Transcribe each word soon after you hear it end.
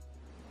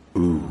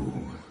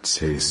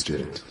Taste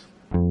it.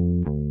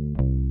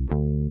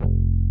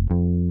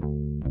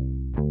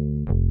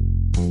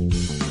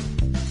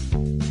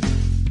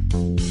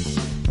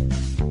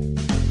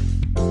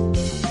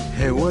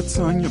 Hey, what's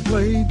on your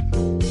plate?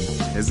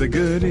 Is it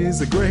good?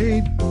 Is it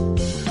great?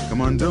 Come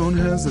on, don't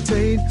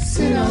hesitate.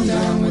 Sit on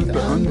down with the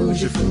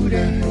Unbougie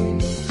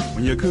Foodie.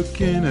 When you're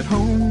cooking at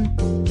home,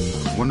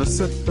 wanna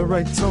set the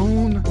right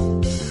tone,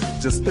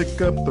 just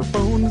pick up the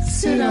phone.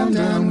 Sit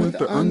down with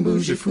the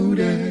Unbougie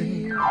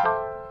Foodie.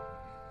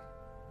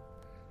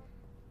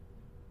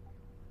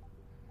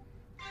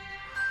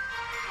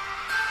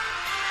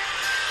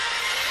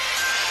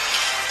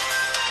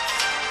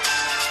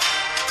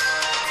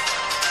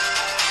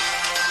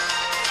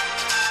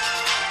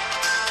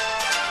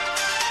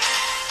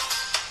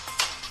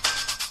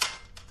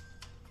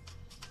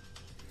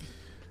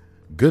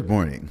 Good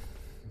morning.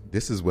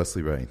 This is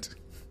Wesley Wright,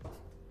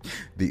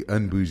 the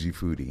Unbougie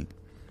Foodie,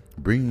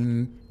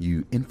 bringing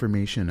you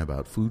information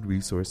about food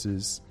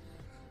resources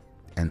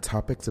and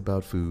topics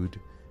about food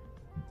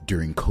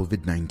during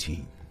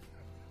COVID-19.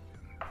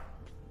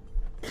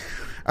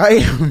 I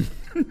am.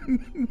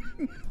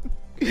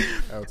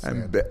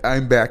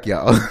 I'm back,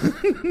 y'all.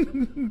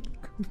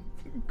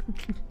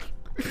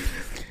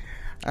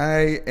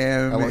 I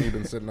am. How long have you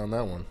been sitting on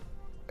that one?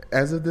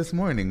 As of this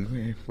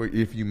morning,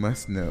 if you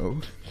must know.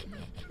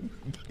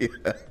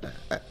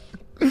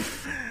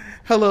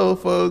 Hello,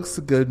 folks.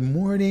 Good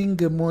morning.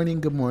 Good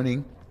morning. Good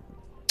morning.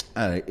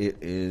 It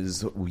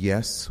is,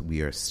 yes,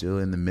 we are still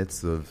in the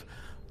midst of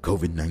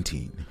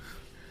COVID-19,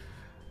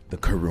 the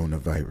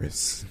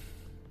coronavirus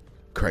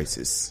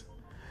crisis.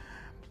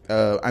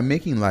 I'm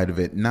making light of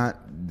it, not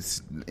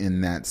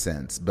in that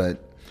sense,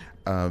 but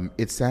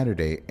it's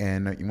Saturday,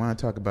 and you want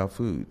to talk about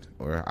food,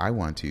 or I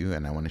want to,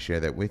 and I want to share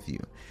that with you.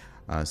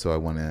 So I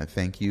want to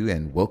thank you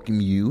and welcome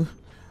you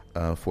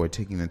for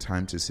taking the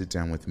time to sit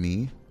down with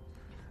me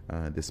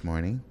this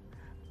morning.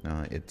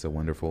 It's a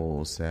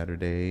wonderful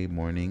Saturday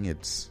morning.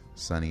 It's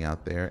sunny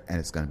out there, and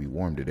it's going to be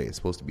warm today. It's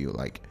supposed to be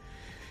like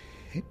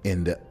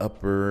in the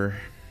upper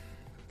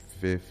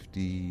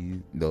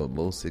 50s, the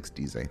low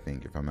 60s, I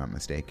think, if I'm not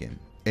mistaken.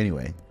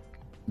 Anyway,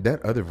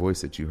 that other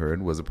voice that you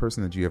heard was a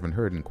person that you haven't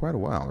heard in quite a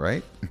while,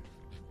 right?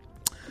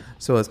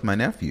 So it's my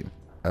nephew,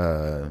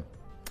 the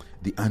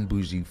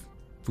Unbougie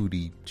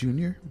Foodie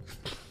Jr.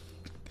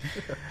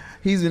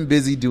 He's been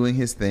busy doing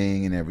his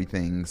thing and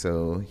everything,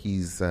 so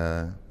he's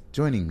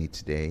joining me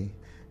today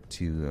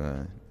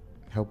to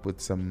help with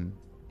some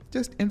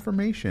just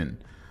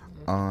information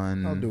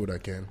on. I'll do what I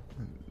can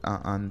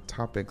on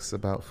topics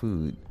about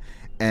food,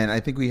 and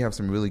I think we have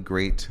some really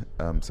great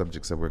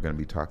subjects that we're going to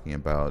be talking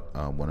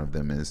about. One of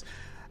them is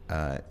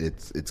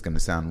it's going to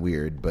sound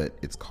weird, but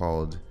it's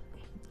called.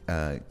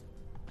 I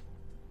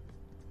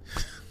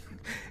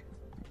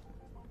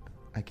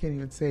can't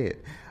even say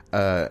it.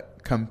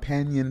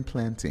 Companion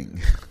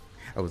planting.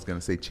 I was going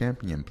to say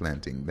champion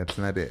planting. That's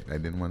not it. I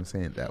didn't want to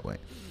say it that way.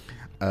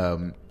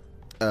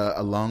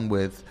 Along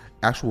with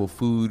actual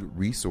food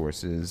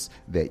resources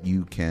that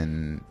you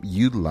can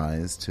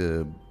utilize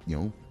to,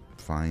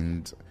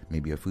 find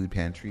maybe a food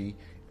pantry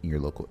in your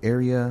local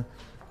area,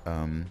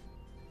 and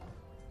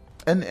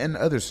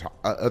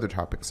other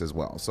topics as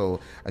well. So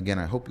again,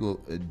 I hope you'll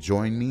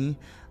join me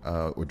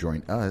or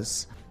join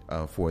us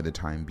for the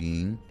time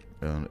being.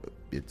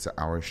 It's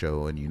our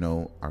show,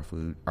 and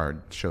our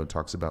show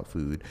talks about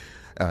food.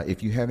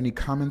 If you have any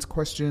comments,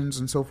 questions,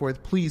 and so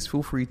forth, please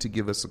feel free to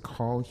give us a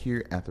call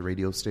here at the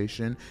radio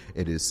station.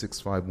 It is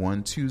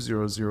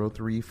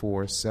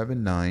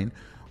 651-200-3479.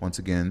 Once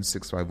again,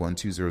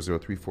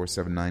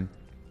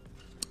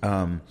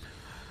 651-200-3479.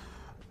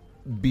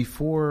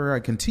 Before I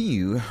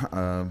continue,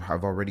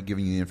 I've already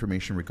given you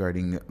information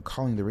regarding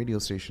calling the radio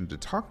station to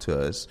talk to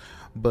us,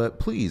 but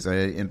please, I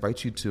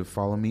invite you to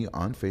follow me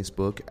on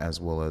Facebook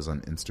as well as on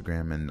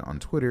Instagram and on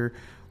Twitter.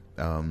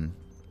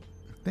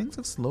 Things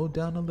have slowed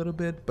down a little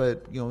bit,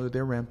 but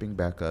they're ramping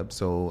back up.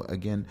 So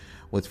again,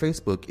 with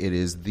Facebook, it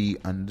is the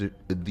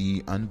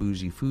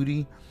Unbougie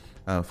Foodie.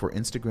 For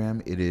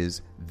Instagram, it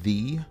is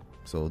the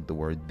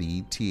word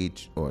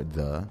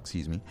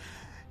THE_Unbougie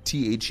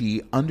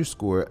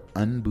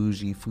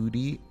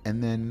Foodie,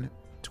 and then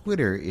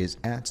Twitter is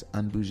at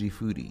Unbougie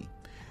Foodie.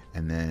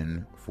 And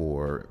then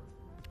for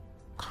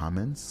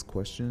comments,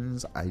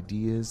 questions,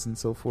 ideas, and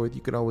so forth,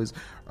 you could always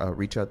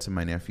reach out to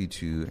my nephew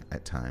too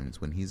at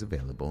times when he's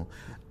available.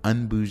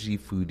 Unbougie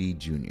Foodie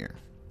Jr.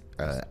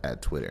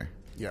 At Twitter.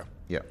 Yeah.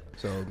 Yeah.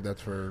 So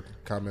that's for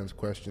comments,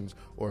 questions,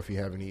 or if you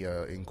have any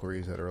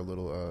inquiries that are a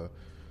little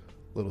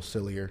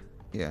sillier.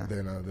 Yeah.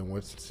 Then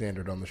what's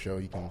standard on the show,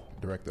 you can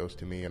direct those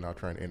to me, and I'll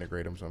try and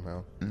integrate them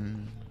somehow.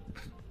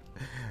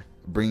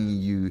 Bringing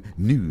you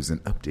news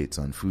and updates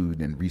on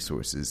food and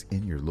resources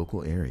in your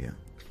local area.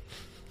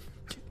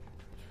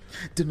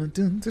 Dun,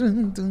 dun,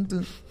 dun, dun,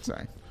 dun.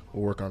 Sorry.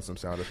 We'll work on some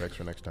sound effects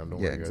for next time. Don't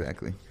worry, guys. Yeah,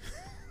 exactly.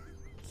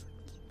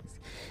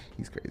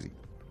 He's crazy.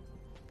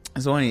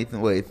 So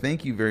anyway,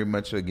 thank you very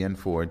much again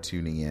for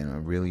tuning in. I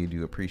really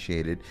do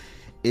appreciate it.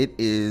 It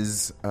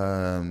is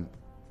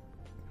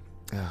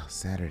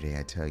Saturday,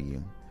 I tell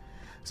you.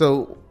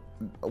 So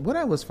what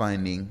I was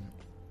finding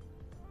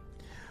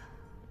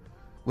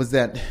was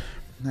that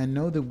I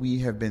know that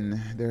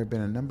there have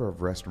been a number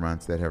of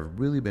restaurants that have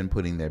really been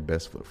putting their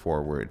best foot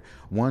forward.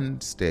 One,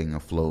 staying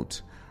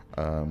afloat,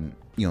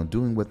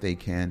 doing what they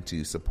can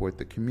to support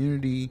the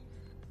community,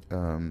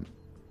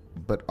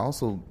 but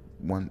also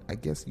I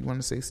guess you want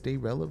to say stay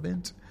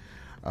relevant,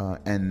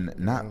 and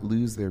not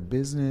lose their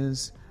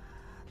business.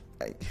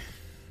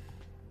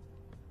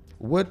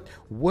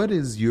 What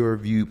is your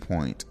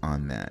viewpoint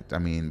on that? I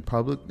mean,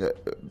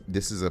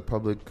 this is a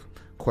public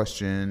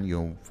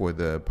question, for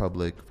the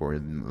public, for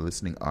the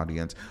listening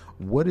audience.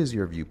 What is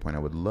your viewpoint? I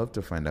would love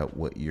to find out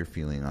what you're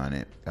feeling on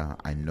it.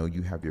 I know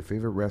you have your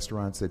favorite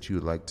restaurants that you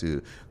would like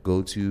to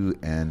go to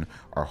and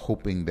are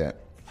hoping that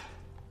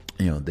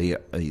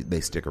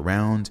they stick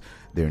around.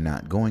 They're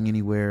not going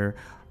anywhere.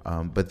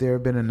 But there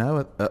have been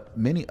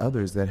many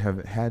others that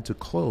have had to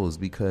close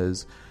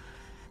because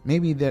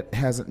maybe that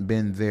hasn't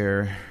been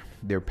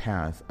their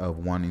path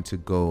of wanting to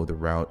go the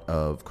route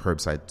of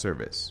curbside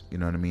service. You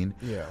know what I mean?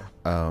 Yeah.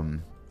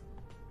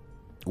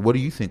 What do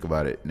you think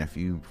about it,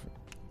 nephew?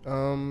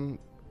 I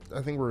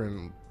think we're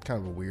in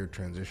kind of a weird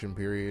transition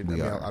period.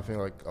 I feel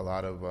like a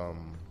lot of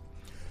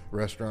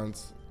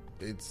restaurants,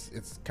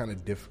 it's kind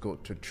of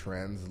difficult to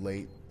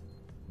translate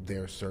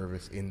their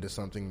service into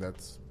something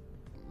that's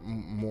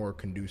more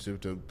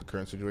conducive to the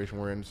current situation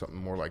we're in, something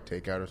more like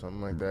takeout or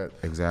something like that.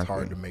 Exactly. It's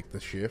hard to make the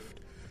shift.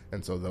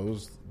 And so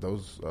those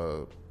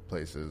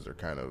places are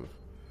kind of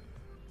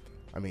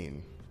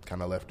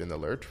left in the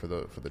lurch for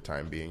the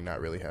time being,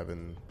 not really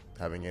having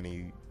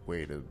any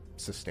way to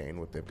sustain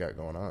what they've got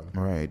going on.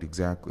 Right,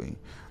 exactly.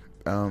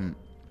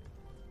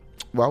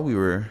 While we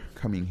were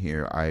coming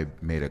here, I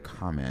made a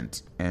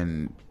comment,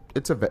 and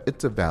it's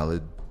a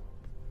valid,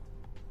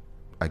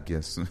 I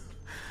guess,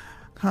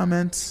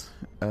 comment,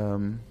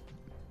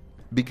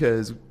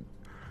 because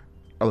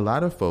a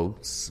lot of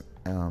folks,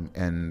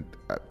 and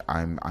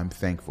I'm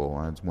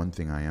thankful. It's one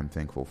thing I am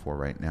thankful for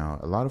right now.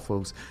 A lot of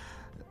folks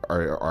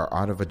are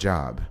out of a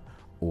job,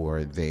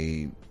 or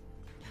they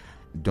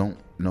don't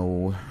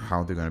know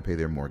how they're going to pay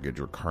their mortgage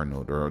or car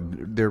note or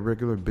their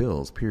regular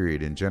bills,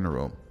 period, in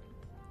general.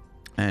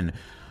 And,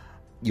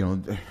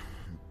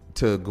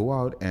 to go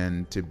out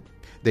and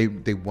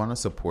they want to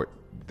support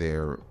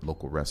their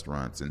local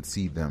restaurants and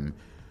see them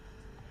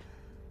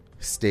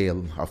stay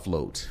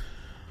afloat.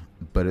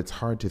 But it's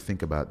hard to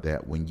think about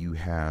that when you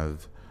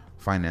have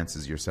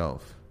finances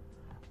yourself.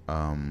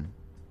 What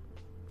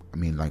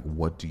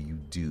do you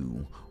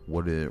do?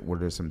 What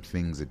are some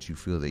things that you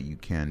feel that you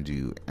can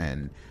do,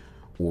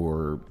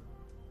 or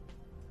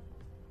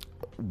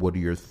what are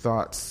your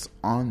thoughts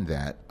on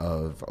that?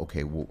 Of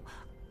okay, well,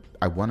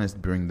 I want to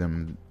bring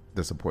them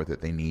the support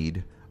that they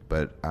need,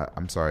 but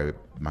I'm sorry,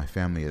 my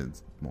family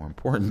is more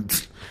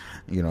important,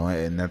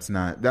 and that's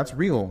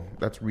real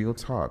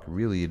talk.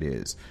 Really, it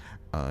is.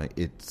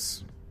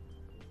 It's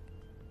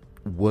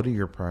what are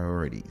your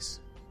priorities?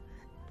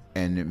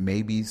 And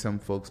maybe some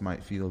folks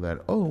might feel that,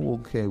 oh,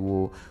 okay,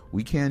 well,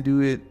 we can't do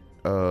it.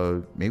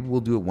 Maybe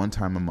we'll do it one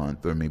time a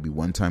month, or maybe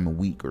one time a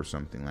week, or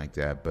something like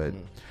that. But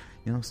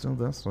still,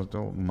 that's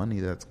still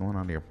money that's going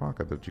out of your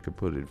pocket that you could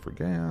put it for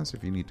gas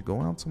if you need to go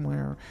out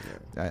somewhere.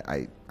 Yeah.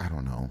 I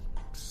don't know.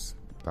 Just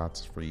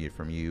thoughts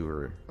from you,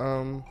 or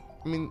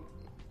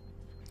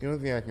the only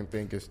thing I can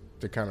think is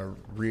to kind of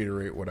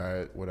reiterate what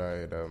I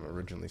had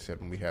originally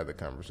said when we had the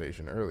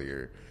conversation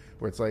earlier,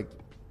 where it's like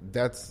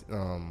that's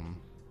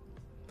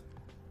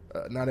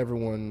not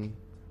everyone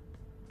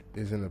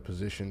is in a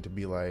position to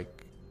be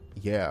like,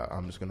 yeah,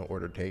 I'm just going to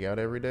order takeout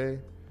every day,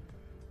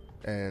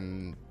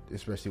 and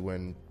especially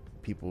when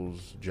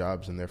people's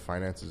jobs and their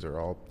finances are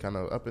all kind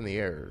of up in the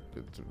air.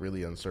 It's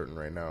really uncertain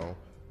right now.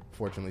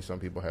 Fortunately, some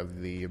people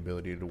have the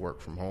ability to work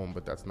from home,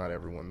 but that's not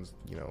everyone's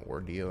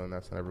ordeal, and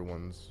that's not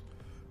everyone's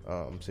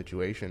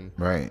situation.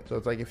 Right. So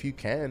it's like, if you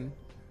can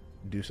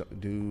do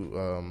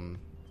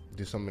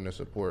something to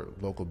support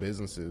local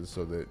businesses,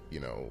 so that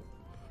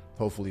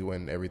hopefully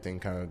when everything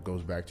kind of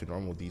goes back to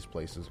normal, these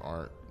places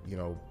aren't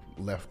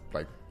left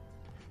like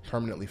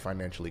permanently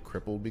financially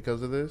crippled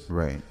because of this.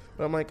 Right.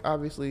 But I'm like,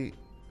 obviously,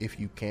 if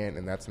you can,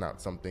 and that's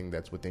not something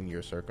that's within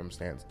your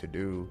circumstance to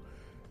do,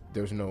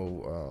 there's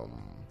no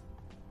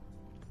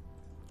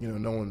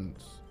no one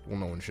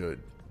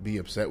should be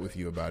upset with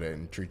you about it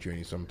and treat you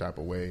in some type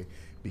of way,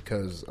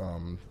 because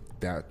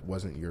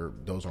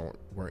those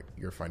weren't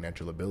your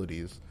financial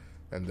abilities,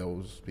 and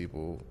those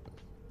people,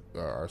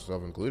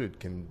 ourselves included,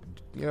 can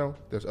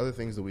there's other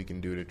things that we can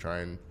do to try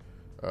and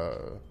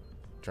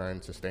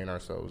sustain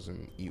ourselves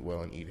and eat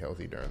well and eat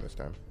healthy during this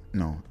time.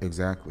 No,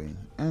 exactly,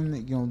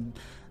 and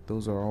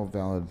those are all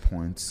valid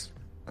points.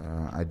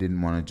 I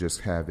didn't want to just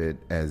have it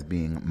as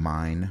being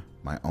my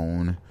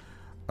own,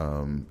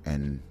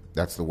 and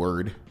that's the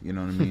word. You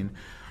know what I mean?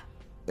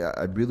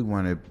 I really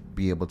want to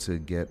be able to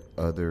get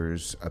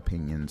others'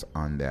 opinions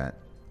on that.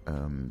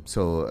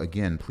 So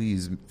again,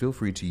 please feel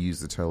free to use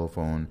the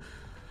telephone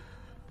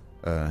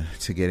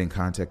to get in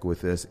contact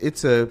with us.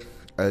 It's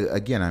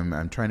again,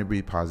 I'm trying to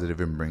be positive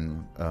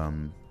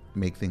and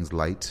make things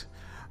light.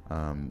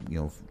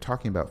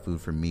 talking about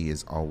food for me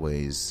is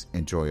always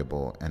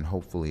enjoyable, and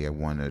hopefully I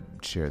want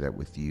to share that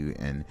with you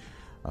and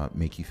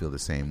make you feel the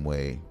same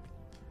way.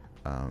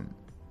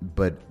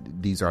 But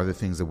these are the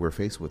things that we're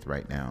faced with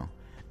right now,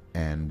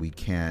 and we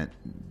can't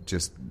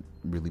just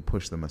really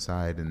push them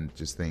aside and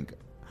just think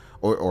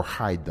or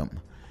hide them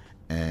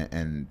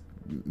and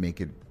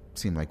make it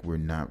seem like we're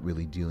not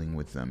really dealing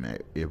with them.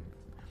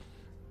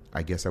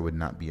 I guess I would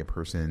not be a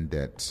person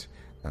that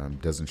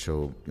doesn't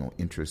show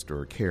interest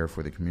or care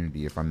for the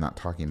community if I'm not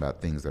talking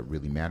about things that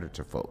really matter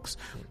to folks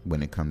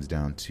when it comes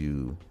down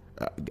to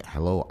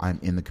hello, I'm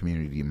in the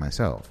community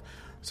myself.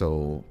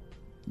 So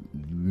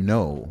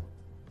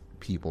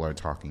people are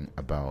talking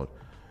about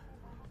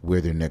where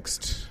their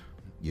next,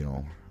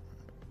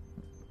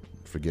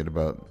 forget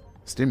about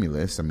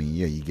stimulus. I mean,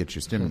 yeah, you get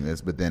your stimulus,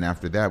 but then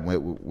after that,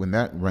 when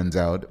that runs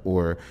out,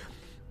 or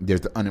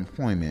there's the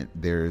unemployment,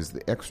 there's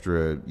the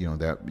extra,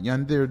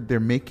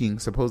 they're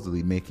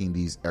supposedly making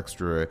these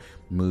extra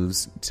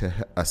moves to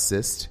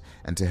assist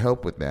and to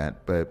help with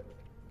that. But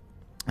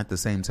at the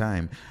same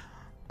time,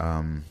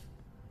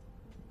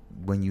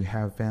 when you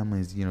have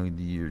families,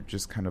 you're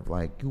just kind of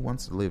like, who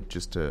wants to live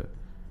just to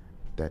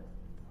that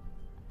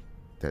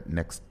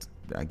next,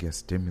 I guess,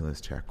 stimulus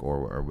check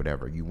or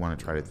whatever. You want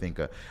to try to think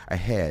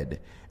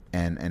ahead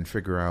and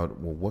figure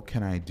out, well, what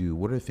can I do?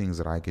 What are things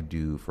that I could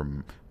do for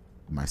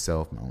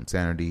myself, my own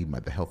sanity,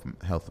 the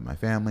health of my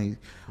family,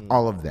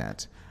 all of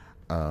that.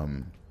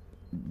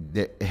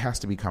 It has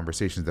to be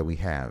conversations that we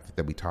have,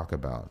 that we talk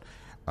about.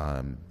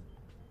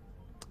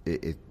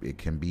 It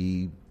can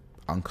be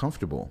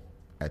uncomfortable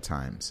at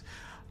times,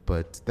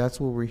 but that's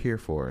what we're here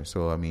for.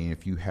 So, I mean,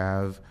 if you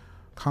have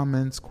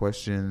comments,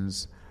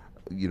 questions,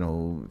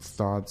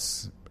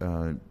 thoughts,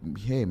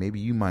 hey, maybe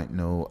you might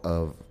know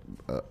of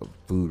a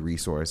food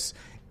resource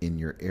in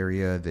your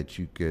area that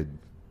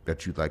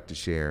you'd like to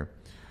share.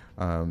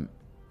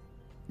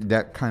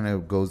 That kind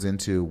of goes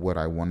into what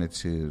I wanted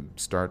to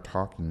start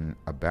talking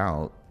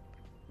about.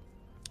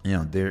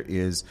 There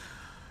is,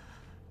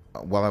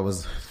 while I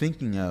was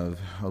thinking of,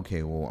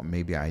 okay, well,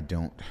 maybe I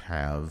don't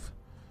have,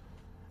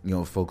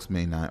 folks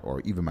may not, or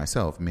even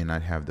myself may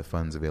not have the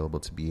funds available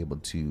to be able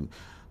to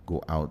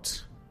go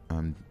out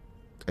and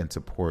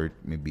support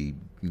maybe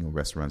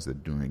restaurants that are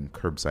doing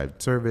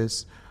curbside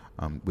service,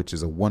 which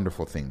is a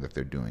wonderful thing that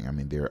they're doing. I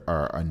mean, there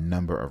are a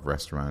number of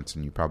restaurants,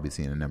 and you've probably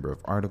seen a number of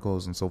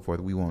articles and so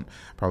forth. We won't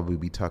probably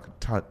be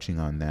touching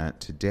on that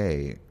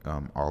today,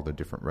 all the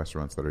different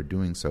restaurants that are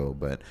doing so,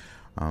 but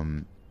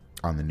on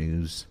the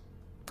news,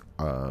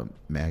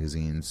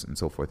 magazines and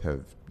so forth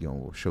have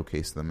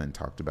showcased them and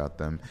talked about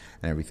them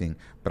and everything.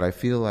 But I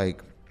feel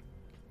like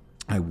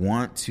I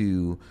want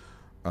to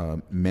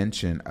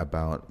mention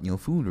about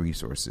food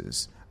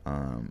resources,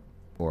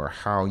 or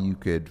how you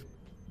could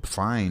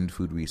find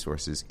food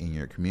resources in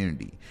your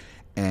community.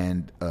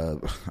 And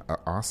an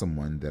awesome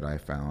one that I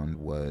found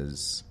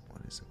was,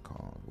 what is it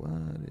called?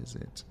 What is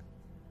it?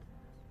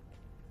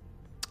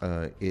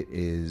 It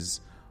is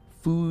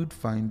Food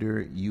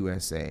Finder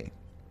USA.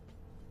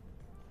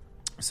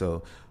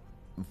 So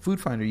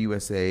Food Finder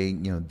USA,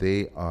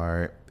 they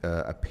are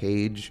a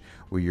page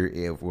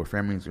where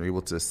families are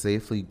able to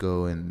safely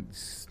go and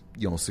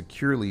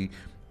securely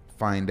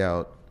find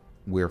out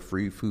where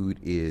free food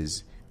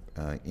is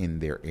in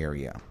their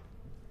area.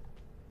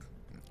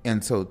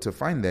 And so to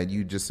find that,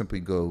 you just simply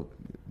go,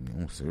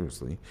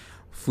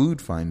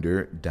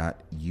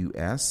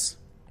 foodfinder.us.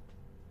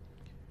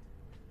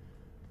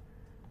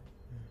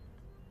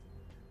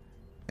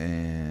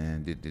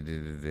 And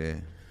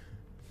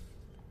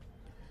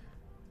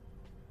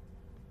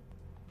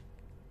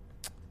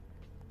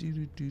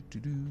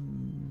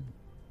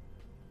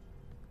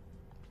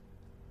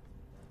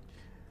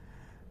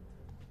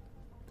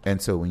And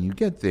so when you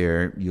get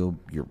there, you're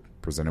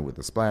presented with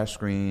a splash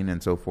screen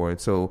and so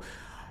forth. So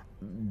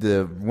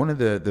one of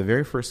the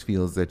very first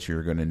fields that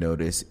you're going to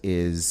notice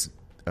is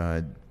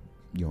a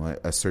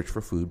search for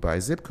food by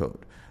zip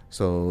code.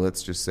 So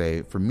let's just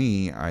say for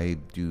me, I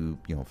do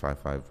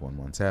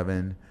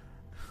 55117,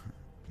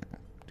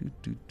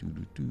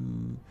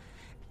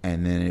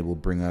 and then it will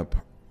bring up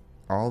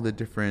all the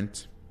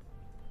different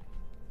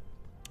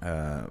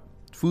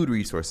food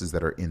resources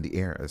that are in the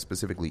area,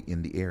 specifically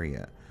in the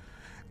area.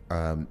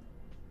 And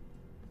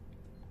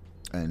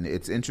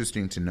it's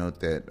interesting to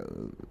note that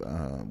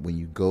when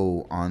you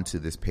go onto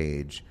this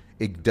page,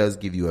 it does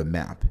give you a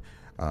map.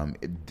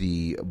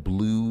 The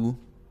blue,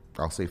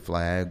 I'll say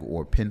flag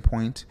or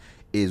pinpoint,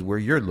 is where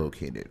you're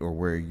located or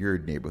where your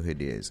neighborhood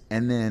is.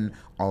 And then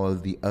all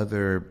of the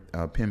other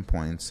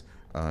pinpoints,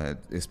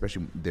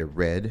 especially they're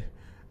red,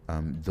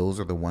 those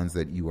are the ones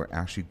that you are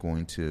actually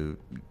going to,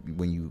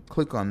 when you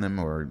click on them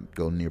or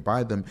go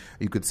nearby them,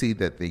 you could see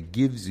that they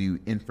gives you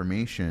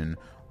information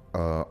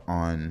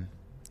on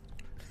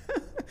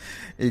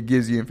it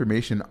gives you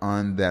information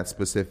on that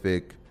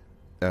specific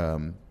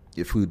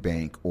food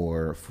bank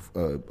or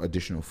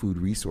additional food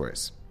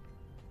resource.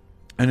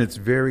 And it's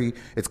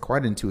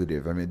quite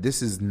intuitive. I mean,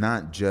 this is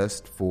not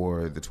just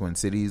for the Twin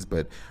Cities,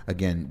 but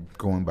again,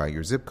 going by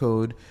your zip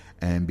code,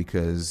 and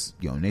because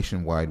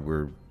nationwide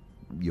we're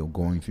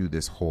going through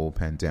this whole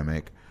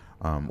pandemic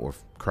or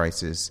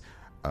crisis.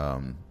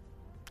 And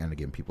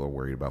again, people are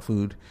worried about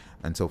food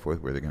and so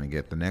forth, where they're going to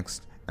get the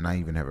next. And I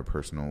even have a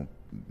personal,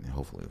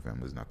 hopefully the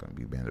family's not going to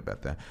be mad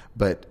about that,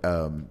 but,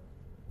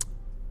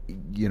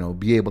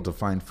 be able to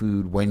find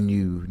food when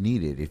you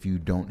need it. If you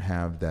don't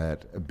have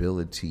that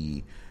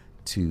ability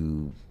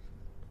to,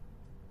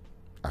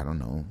 I don't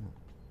know,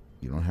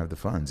 you don't have the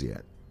funds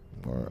yet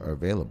or are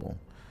available.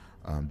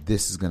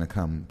 This is going to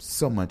come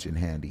so much in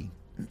handy.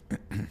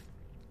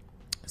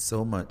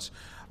 So much.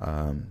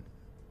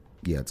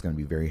 It's going to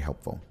be very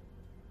helpful.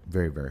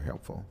 Very, very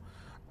helpful.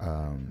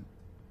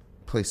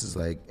 Places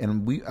like,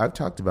 and I've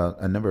talked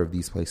about a number of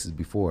these places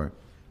before.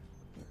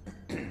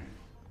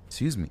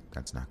 Excuse me.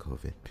 That's not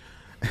COVID.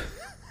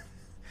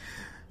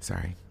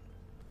 Sorry.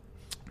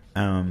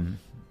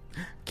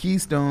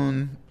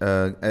 Keystone,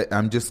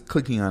 I'm just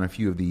clicking on a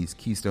few of these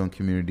Keystone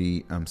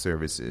Community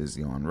Services,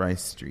 on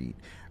Rice Street,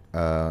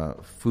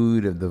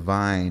 Food of the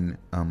Vine,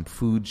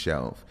 Food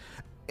Shelf.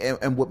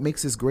 And what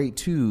makes this great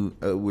too,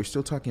 we're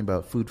still talking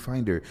about Food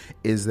Finder,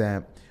 is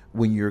that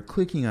when you're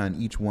clicking on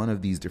each one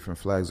of these different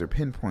flags or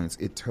pinpoints,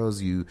 it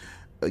tells you,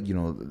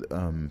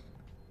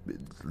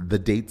 the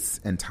dates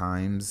and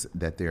times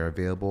that they're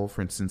available.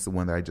 For instance, the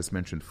one that I just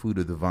mentioned, Food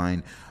of the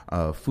Vine,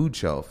 Food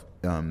Shelf,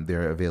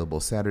 they're available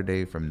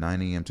Saturday from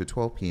 9 a.m. to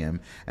 12 p.m.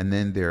 And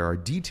then there are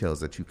details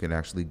that you can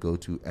actually go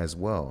to as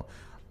well.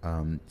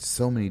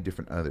 So many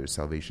different others.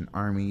 Salvation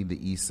Army, the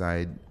East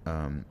Side,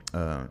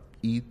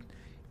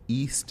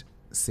 East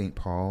St.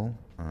 Paul,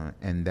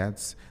 and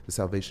that's the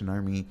Salvation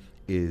Army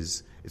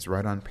it's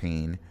right on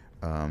Payne.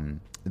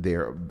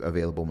 They're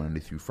available Monday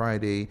through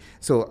Friday.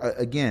 So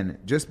again,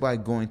 just by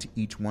going to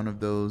each one of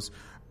those,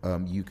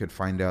 you could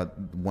find out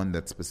one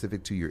that's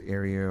specific to your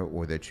area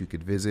or that you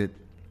could visit.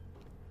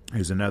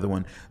 Here's another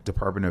one: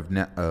 Department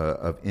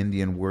of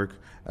Indian Work,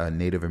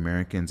 Native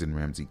Americans in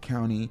Ramsey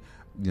County.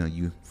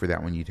 For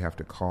that one, you'd have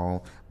to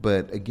call.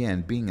 But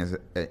again, being as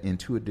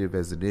intuitive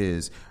as it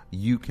is,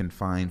 you can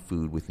find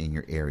food within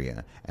your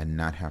area and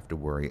not have to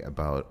worry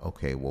about,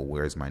 okay, well,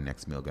 where's my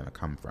next meal going to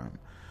come from?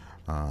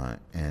 I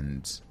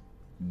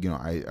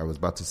was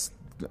about to,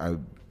 I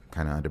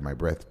kind of under my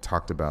breath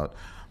talked about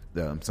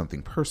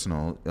something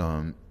personal.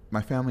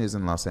 My family is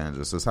in Los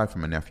Angeles, aside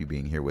from my nephew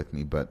being here with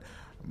me, but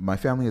my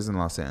family is in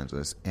Los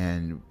Angeles,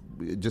 and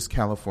just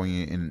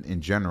California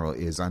in general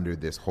is under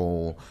this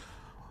whole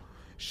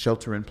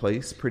shelter in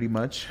place, pretty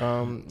much.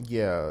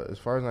 As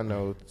far as I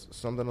know, it's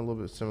something a little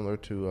bit similar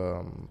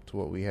to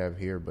what we have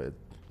here, but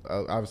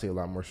obviously a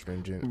lot more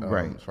stringent.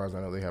 Right. As far as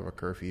I know, they have a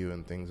curfew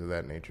and things of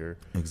that nature.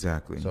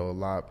 Exactly. So a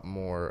lot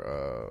more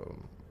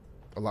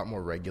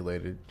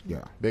regulated.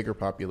 Yeah. Bigger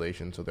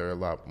population, so they're a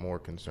lot more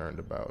concerned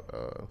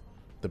about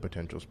the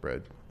potential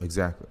spread.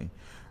 Exactly.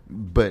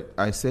 But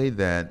I say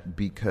that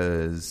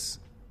because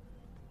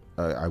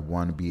I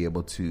want to be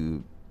able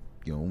to,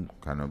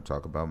 kind of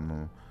talk about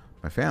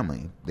my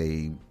family.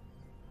 They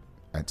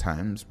at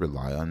times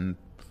rely on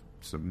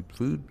some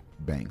food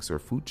banks or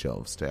food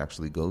shelves to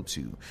actually go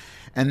to.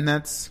 And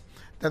that's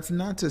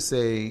not to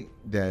say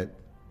that,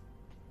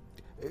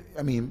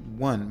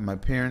 one, my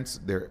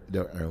parents, they're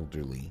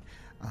elderly.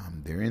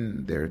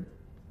 They're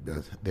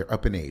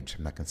up in age.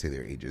 I'm not going to say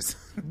their ages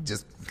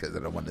just because I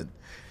don't want to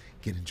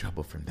get in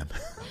trouble from them.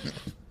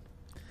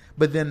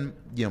 But then,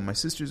 my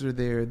sisters are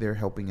there. They're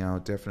helping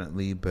out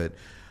definitely, but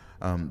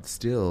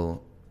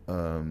still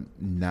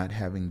not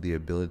having the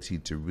ability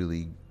to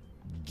really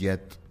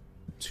get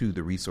to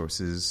the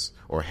resources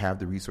or have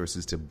the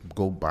resources to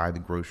go buy the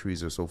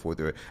groceries or so forth,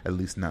 or at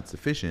least not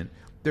sufficient.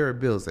 There are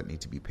bills that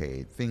need to be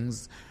paid.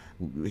 Things,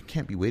 it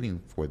can't be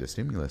waiting for the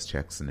stimulus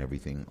checks and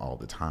everything all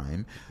the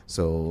time.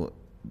 So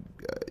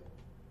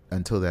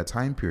until that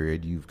time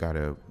period, you've got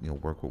to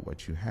work with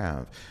what you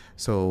have.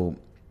 So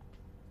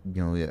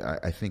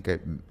I think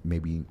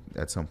maybe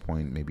at some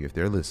point, maybe if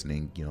they're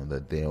listening,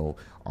 that they'll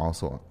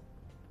also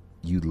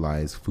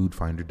utilize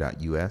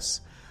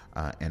foodfinder.us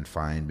and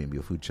find maybe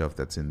a food shelf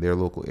that's in their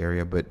local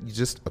area, but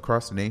just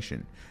across the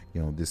nation.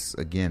 This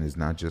again is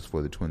not just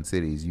for the Twin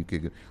Cities. You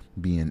could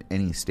be in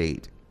any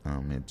state.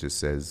 It just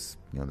says,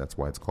 that's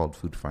why it's called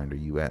Food Finder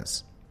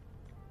US.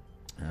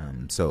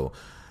 So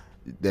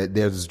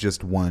there's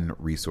just one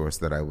resource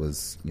that I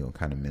was,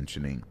 kind of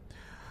mentioning.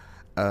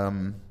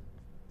 I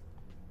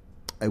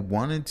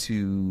wanted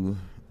to,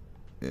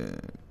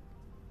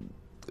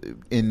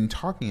 in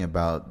talking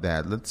about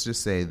that, let's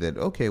just say that,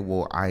 okay,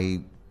 well,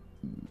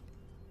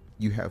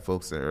 you have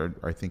folks that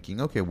are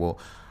thinking, okay, well,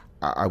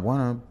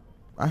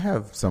 I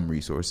have some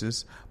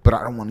resources, but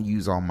I don't want to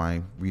use all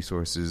my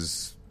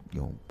resources,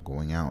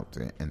 going out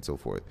and so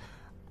forth.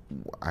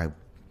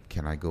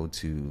 Can I go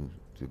to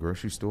the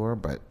grocery store?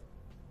 But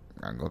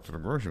I go to the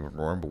grocery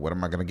store, but what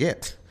am I going to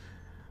get?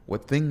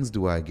 What things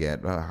do I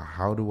get?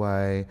 How do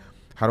I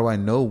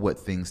know what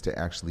things to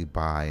actually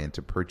buy and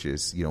to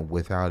purchase,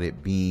 without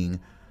it being,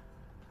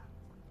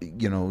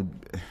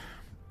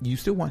 you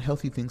still want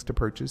healthy things to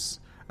purchase,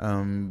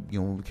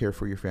 care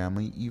for your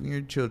family, even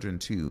your children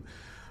too.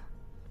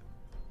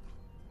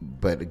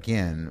 But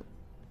again,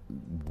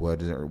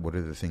 what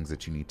are the things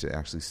that you need to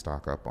actually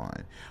stock up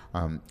on.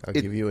 I'll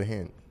give you a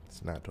hint.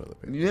 It's not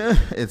toilet paper. Yeah,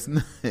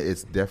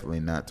 it's definitely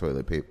not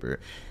toilet paper,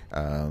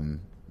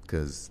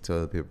 because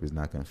toilet paper is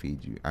not going to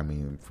feed you. I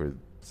mean, for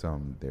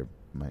some, there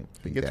might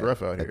be it gets that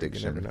rough out here.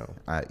 addiction. You never know.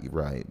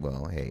 Right.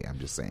 Well, hey, I'm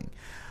just saying.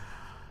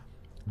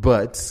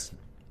 But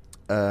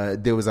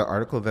there was an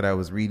article that I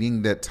was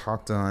reading that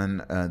talked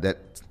on that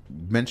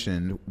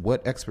mentioned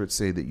what experts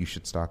say that you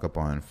should stock up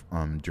on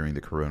during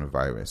the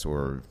coronavirus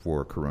or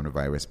for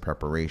coronavirus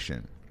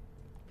preparation.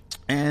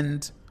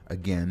 And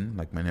again,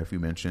 like my nephew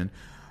mentioned,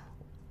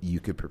 you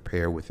could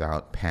prepare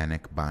without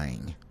panic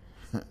buying.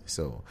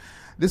 So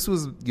this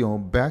was,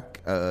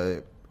 back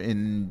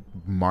in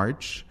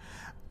March.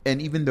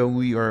 And even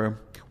though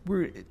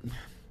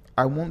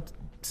I won't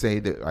say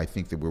that I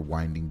think that we're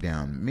winding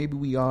down. Maybe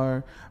we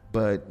are,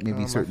 but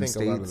maybe certain states. I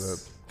think a lot of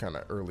the kind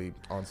of early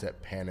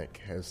onset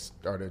panic has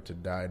started to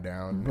die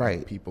down.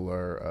 Right. People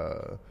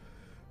are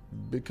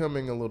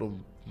becoming a little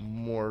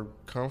more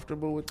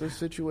comfortable with the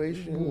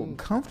situation. Well,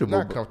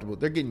 not comfortable.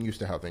 They're getting used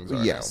to how things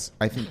are. Yes,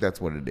 now. I think that's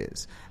what it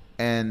is.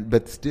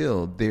 But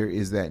still, there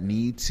is that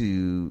need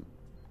to.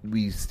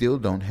 We still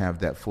don't have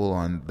that full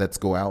on. Let's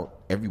go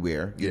out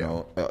everywhere.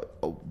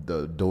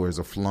 The doors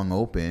are flung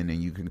open,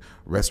 and you can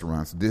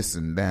restaurants, this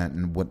and that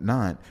and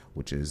whatnot.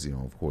 Which is,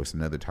 of course,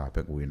 another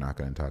topic we're not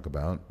going to talk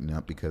about.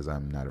 Not because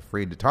I'm not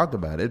afraid to talk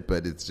about it,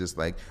 but it's just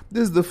like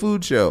this is the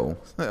food show.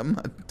 I'm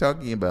not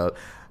talking about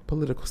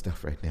political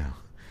stuff right now,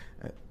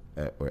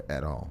 or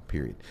at all.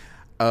 Period.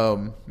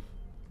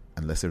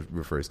 Unless it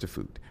refers to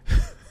food.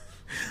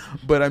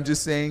 But I'm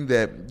just saying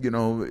that,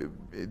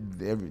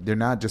 they're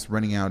not just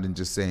running out and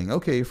just saying,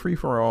 okay, free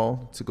for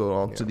all to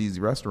go to these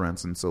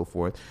restaurants and so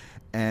forth.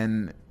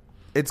 And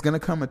it's going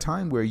to come a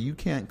time where you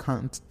can't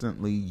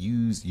constantly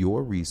use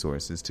your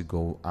resources to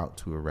go out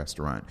to a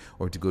restaurant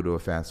or to go to a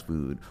fast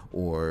food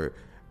or,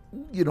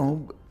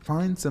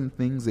 find some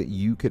things that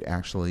you could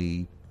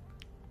actually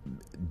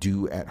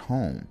do at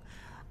home.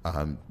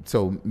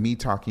 So me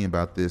talking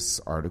about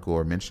this article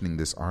or mentioning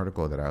this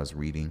article that I was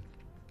reading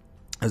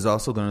is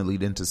also going to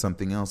lead into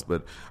something else,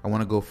 but I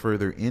want to go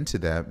further into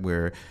that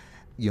where,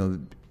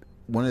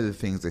 one of the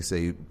things they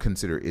say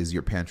consider is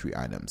your pantry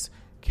items.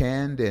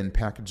 Canned and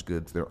packaged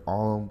goods, they're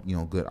all,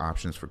 good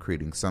options for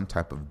creating some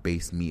type of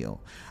base meal.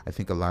 I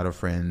think a lot of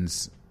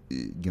friends,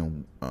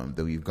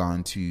 that we've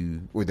gone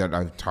to or that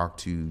I've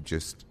talked to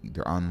just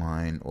either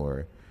online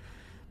or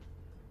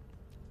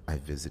I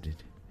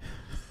visited.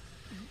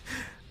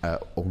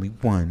 Only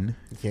one.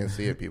 You can't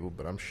see it, people,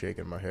 but I'm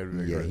shaking my head.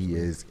 Yeah, he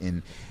is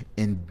in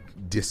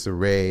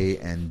disarray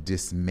and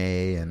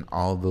dismay and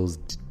all those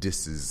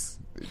disses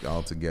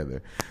all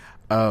together.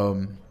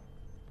 But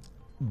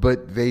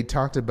they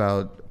talked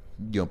about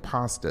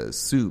pasta,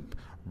 soup,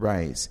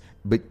 rice,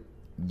 but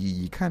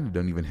you kind of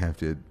don't even have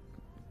to.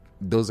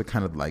 Those are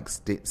kind of like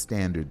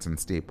standards and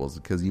staples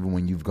because even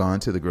when you've gone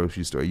to the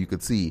grocery store, you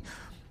could see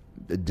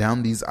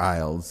down these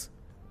aisles.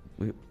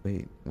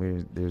 Wait,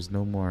 there's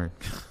no more.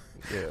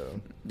 Yeah,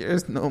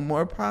 there's no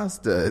more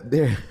pasta.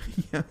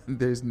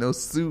 There's no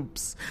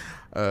soups.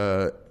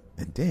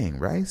 Dang,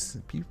 rice.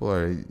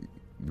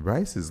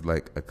 Rice is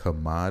like a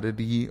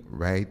commodity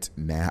right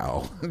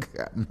now.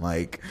 I'm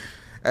like,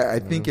 I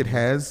think it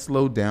has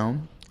slowed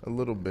down a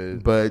little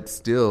bit, but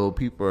still,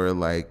 people are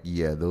like,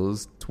 yeah,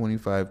 those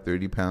 25,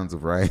 30 pounds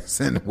of rice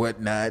and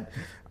whatnot.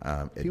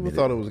 People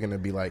thought it was going to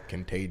be like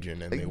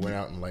Contagion, and they went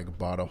out and like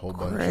bought a whole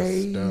bunch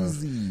of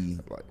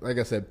stuff. Like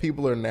I said,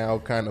 people are now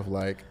kind of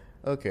like,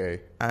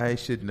 okay, I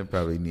shouldn't have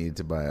probably needed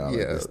to buy all of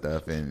this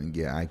stuff, and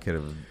I could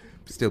have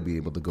still be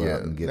able to go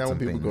out and get some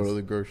things. Now when people go to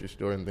the grocery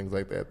store and things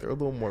like that, they're a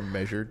little more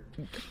measured.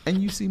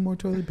 And you see more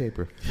toilet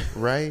paper.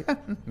 Right?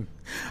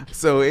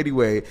 So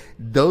anyway,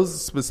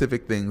 those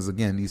specific things,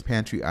 again, these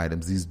pantry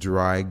items, these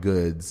dry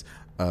goods,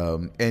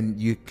 and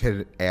you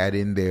could add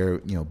in there,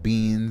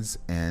 beans,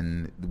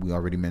 and we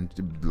already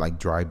mentioned like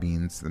dry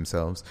beans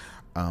themselves.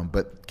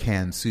 But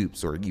canned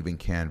soups or even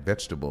canned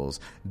vegetables,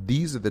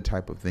 these are the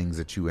type of things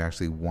that you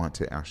actually want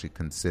to actually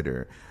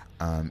consider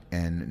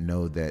and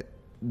know that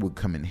would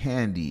come in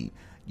handy,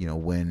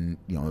 when,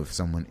 if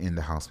someone in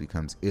the house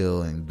becomes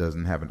ill and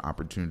doesn't have an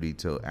opportunity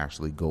to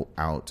actually go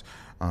out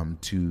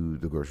to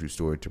the grocery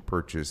store to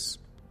purchase,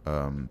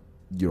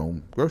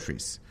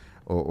 groceries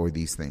or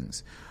these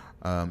things.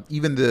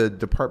 Even the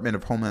Department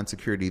of Homeland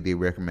Security, they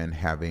recommend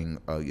having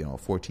a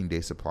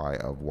 14-day supply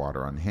of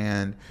water on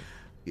hand.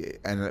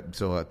 And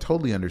so I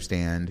totally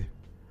understand.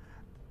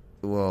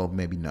 Well,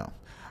 maybe no.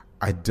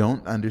 I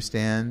don't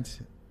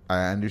understand.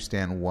 I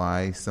understand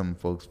why some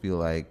folks feel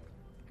like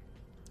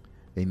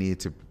they need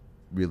to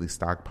really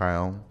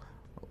stockpile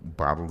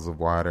bottles of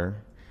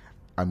water.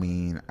 I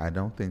mean, I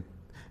don't think.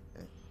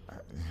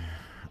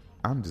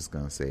 I'm just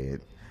going to say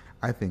it.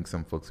 I think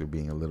some folks are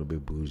being a little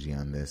bit bougie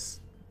on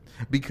this.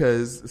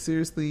 Because,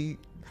 seriously,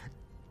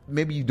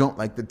 maybe you don't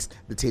like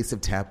the taste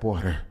of tap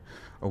water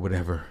or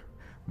whatever.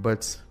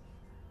 But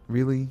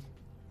really,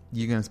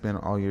 you're going to spend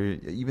all your,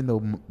 even though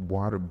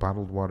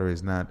bottled water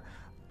is not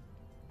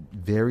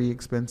very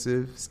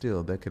expensive,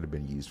 still that could have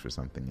been used for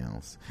something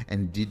else.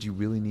 And did you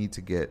really need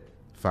to get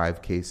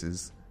 5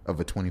 cases of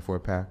a 24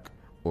 pack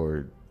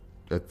or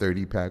a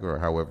 30 pack or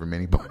however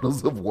many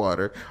bottles of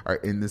water are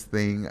in this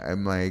thing?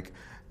 I'm like,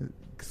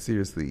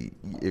 seriously,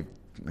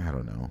 I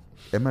don't know.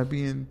 Am I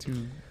being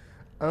too?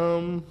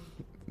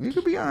 You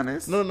could be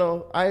honest.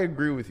 No, I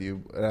agree with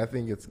you. And I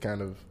think it's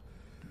kind of,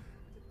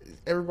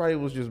 everybody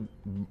was just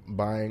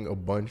buying a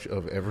bunch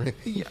of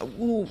everything. Yeah,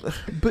 well,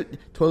 but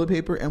toilet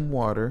paper and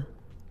water,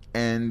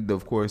 and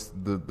of course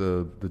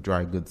the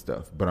dry good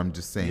stuff. But I'm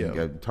just saying,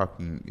 Yeah.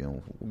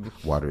 talking,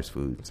 water is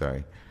food.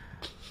 Sorry,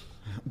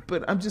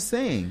 but I'm just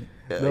saying.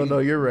 No,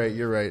 you're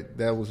right.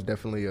 That was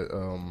definitely a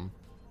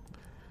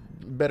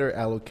better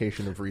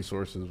allocation of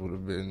resources. Would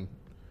have been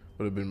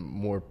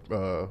more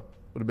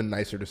would have been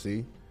nicer to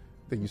see.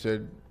 I think you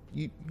said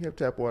you have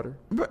tap water.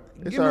 But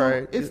It's all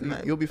right.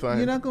 You'll be fine.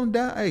 You're not gonna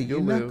die. You're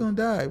live. not gonna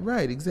die.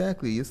 Right?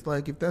 Exactly. It's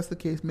like, if that's the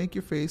case, make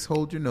your face,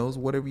 hold your nose,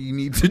 whatever you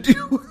need to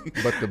do.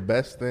 But the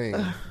best thing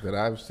that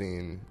I've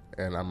seen,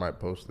 and I might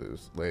post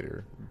this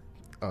later,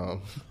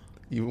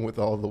 even with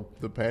all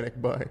the panic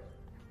buying,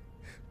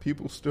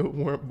 people still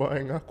weren't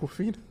buying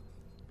Aquafina.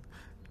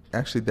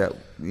 Actually,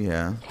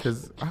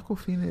 because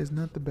Aquafina is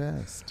not the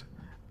best.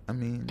 I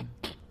mean,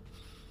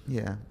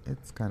 yeah,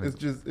 it's kind of.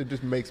 It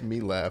just makes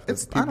me laugh.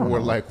 It's- That I people don't were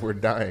know. like, we're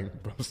dying,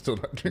 but I'm still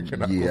not drinking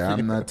Aquafina. Yeah,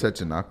 I'm not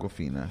touching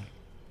Aquafina.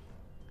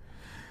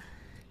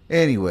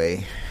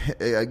 Anyway,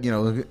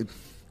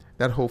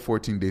 that whole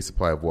 14-day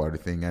supply of water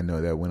thing, I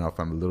know that went off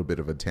on a little bit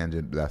of a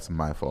tangent. That's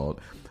my fault.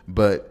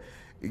 But,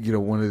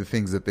 one of the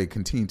things that they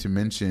continue to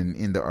mention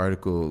in the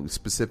article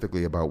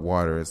specifically about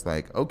water is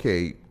like,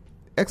 okay,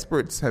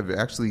 experts have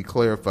actually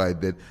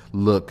clarified that,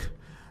 look,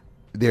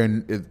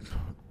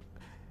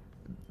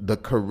 the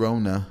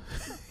corona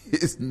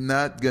is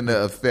not going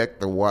to affect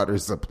the water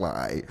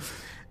supply.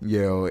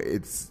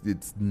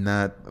 It's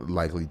not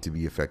likely to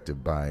be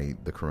affected by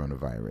the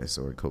coronavirus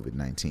or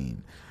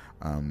COVID-19.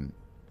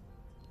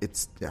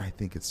 I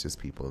think it's just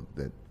people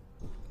that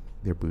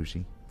they're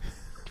bougie.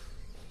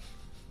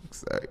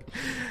 Sorry.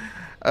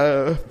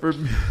 For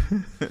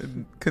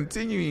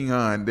continuing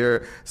on, there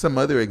are some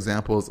other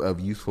examples of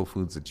useful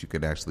foods that you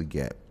could actually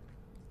get.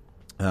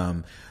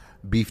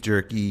 Beef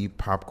jerky,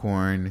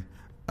 popcorn.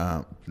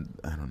 I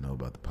don't know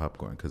about the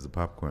popcorn, because the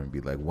popcorn would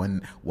be like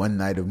one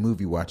night of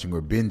movie watching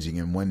or binging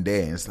in one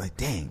day, and it's like,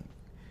 dang,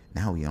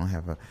 now we don't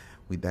have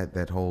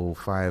that whole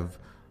 5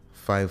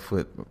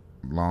 foot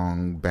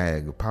long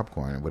bag of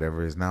popcorn and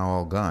whatever is now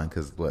all gone,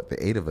 because the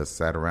 8 of us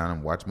sat around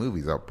and watched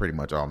movies pretty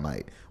much all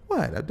night.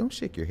 What? Don't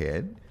shake your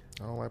head.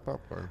 I don't like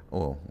popcorn.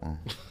 Oh, well.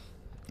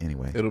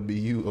 Anyway, It'll be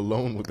you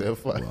alone with that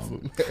 5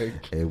 foot bag.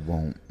 it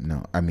won't.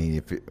 No, I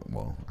mean,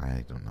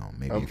 I don't know.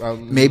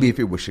 Maybe if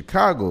it was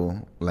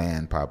Chicago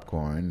land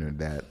popcorn or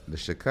the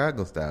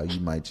Chicago style,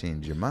 you might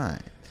change your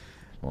mind,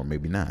 or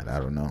maybe not. I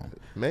don't know.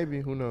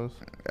 Maybe, who knows?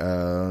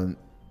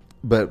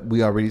 But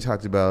we already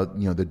talked about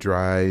the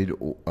dried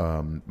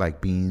like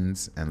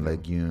beans and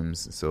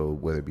legumes. So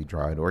whether it be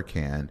dried or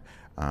canned,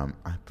 I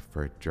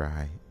prefer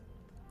dry.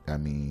 I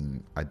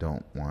mean, I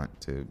don't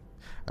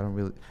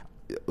really.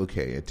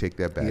 Okay, I take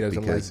that back. He doesn't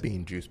because like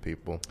bean juice,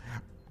 people.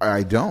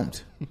 I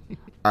don't.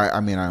 I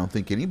mean, I don't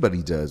think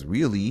anybody does,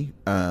 really.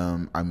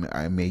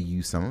 I may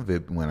use some of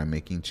it when I'm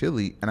making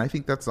chili, and I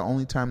think that's the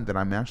only time that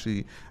I'm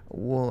actually.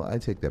 Well, I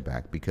take that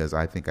back, because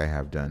I think I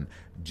have done,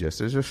 just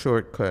as a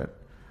shortcut,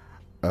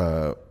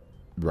 cooking up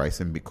rice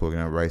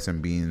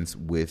and beans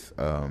with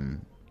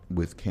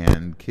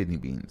canned kidney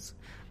beans.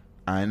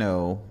 I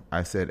know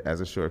I said as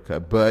a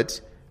shortcut,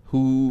 but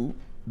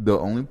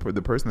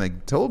the person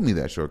that told me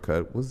that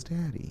shortcut was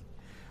Daddy.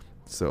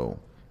 So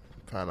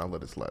Fine, I'll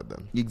let it slide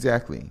then.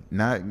 exactly,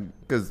 not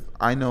because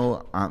I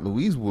know Aunt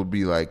Louise would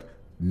be like,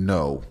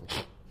 no,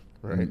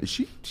 Right.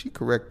 She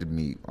corrected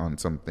me on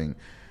something.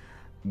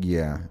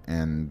 Yeah,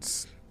 and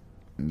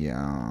yeah,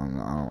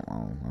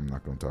 I'm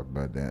not going to talk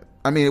about that.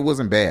 I mean, it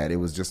wasn't bad. It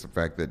was just the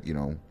fact that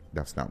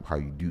that's not how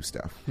you do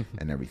stuff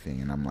and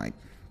everything. And I'm like,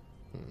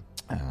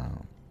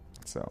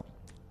 so.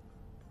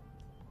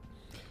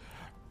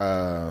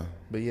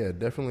 But yeah,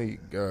 definitely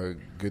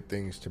good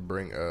things to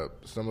bring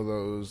up. Some of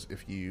those,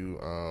 if you're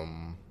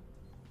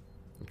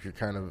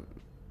kind of,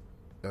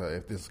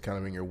 if this is kind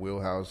of in your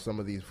wheelhouse, some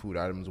of these food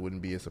items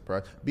wouldn't be a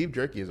surprise. Beef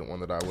jerky isn't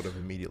one that I would have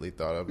immediately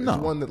thought of. No. It's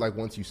one that, like,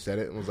 once you said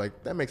it, it was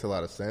like, that makes a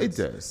lot of sense. It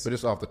does. But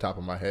just off the top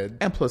of my head.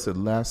 And plus, it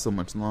lasts so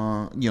much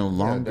longer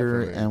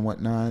definitely. and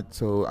whatnot.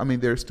 So, I mean,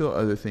 there's still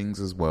other things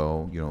as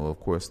well. Of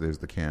course, there's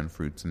the canned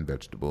fruits and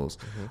vegetables,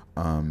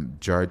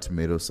 jarred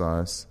tomato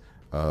sauce,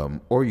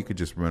 or you could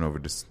just run over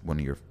to one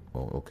of your.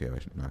 Oh, okay, I'm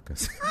not gonna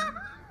say.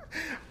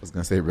 I was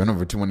gonna say run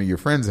over to one of your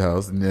friends'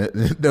 house and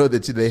know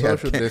that they have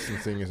Social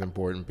distancing is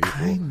important, people.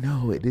 I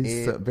know it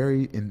is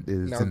very. It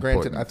is Now, important.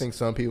 granted, I think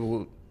some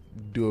people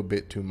do a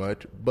bit too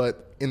much,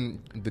 but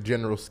in the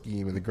general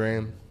scheme, in the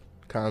grand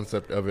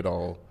concept of it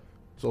all,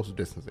 social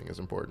distancing is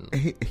important.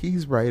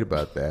 He's right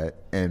about that,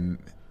 and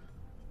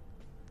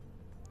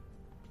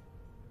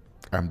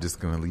I'm just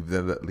gonna leave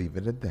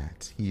it at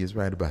that. He is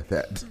right about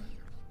that.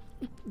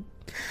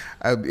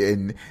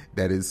 And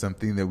that is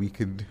something that we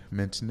could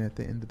mention at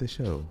the end of the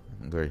show,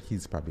 or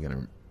he's probably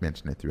going to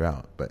mention it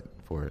throughout, but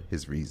for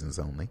his reasons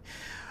only.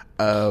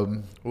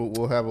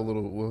 We'll have a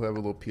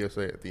little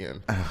PSA at the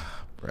end.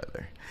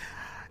 Brother,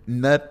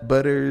 nut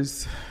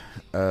butters,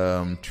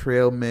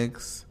 trail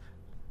mix,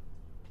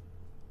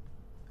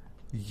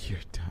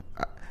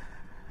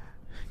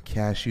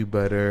 cashew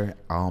butter,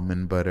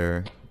 almond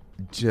butter.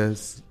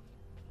 Just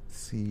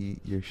see,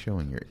 you're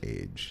showing your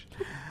age.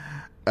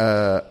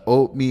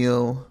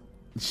 Oatmeal,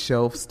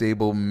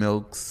 shelf-stable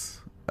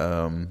milks,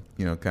 kind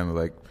of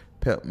like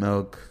pet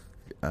milk,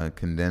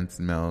 condensed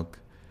milk,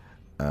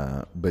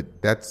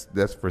 but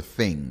that's for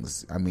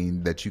things. I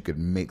mean, that you could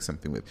make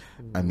something with.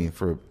 I mean,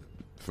 for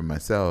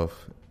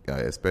myself,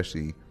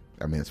 especially.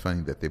 I mean, it's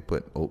funny that they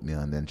put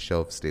oatmeal and then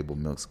shelf-stable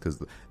milks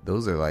because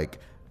those are like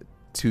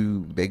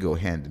they go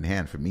hand in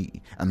hand for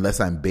me. Unless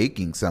I'm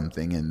baking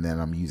something and then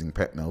I'm using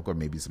pet milk or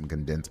maybe some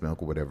condensed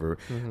milk or whatever.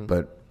 Mm-hmm.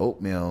 But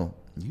oatmeal,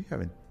 you've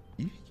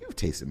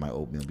tasted my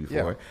oatmeal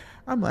before. Yeah.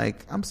 I'm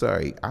like, I'm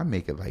sorry, I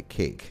make it like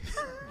cake.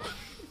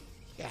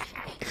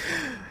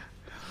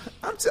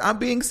 I'm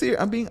being serious.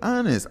 I'm being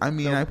honest. I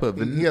mean, I put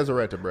he has a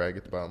right to brag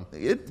at the bottom.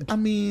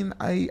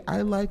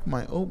 I like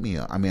my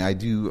oatmeal. I mean, I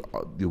do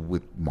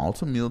with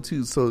malted meal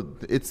too. So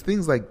it's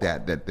things like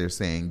that they're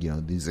saying.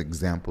 These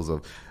examples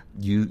of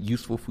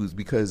useful foods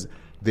because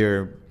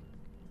they're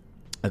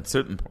at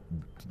certain.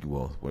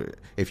 Well,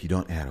 if you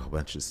don't add a whole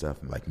bunch of stuff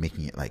like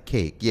making it like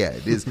cake, yeah,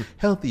 it is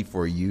healthy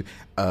for you,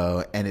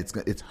 and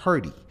it's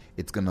hearty.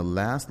 It's going to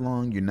last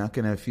long. You're not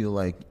going to feel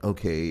like,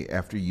 okay,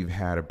 after you've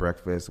had a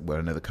breakfast,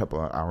 another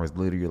couple of hours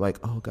later, you're like,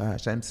 oh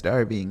gosh, I'm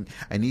starving.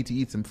 I need to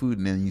eat some food.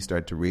 And then you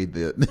start to raid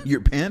your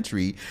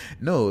pantry.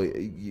 No,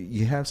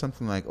 you have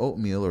something like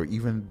oatmeal or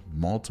even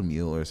malted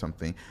meal or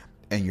something.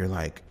 And you're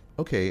like,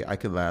 okay, I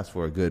could last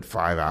for a good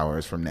 5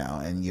 hours from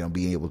now and,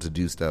 being able to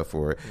do stuff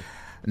or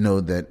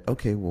know that,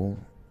 okay, well,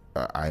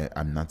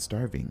 I'm not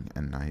starving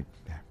and I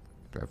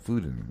have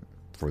food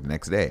for the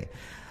next day.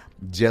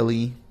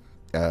 Jelly.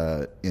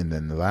 And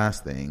then the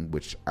last thing,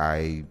 which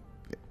I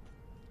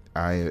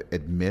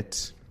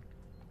admit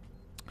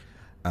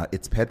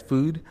it's pet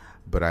food,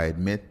 but I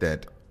admit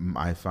that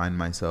I find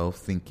myself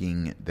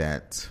thinking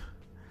that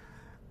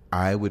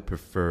I would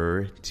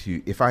prefer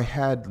to, if I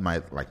had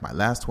my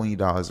last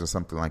 $20 or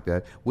something like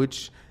that,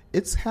 which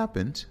it's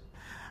happened,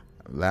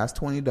 last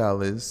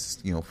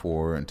 $20,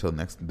 for until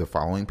the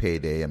following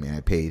payday. I mean,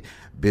 I paid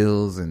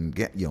bills and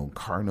get,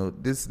 car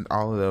note, this and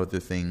all of the other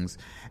things.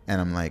 And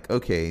I'm like,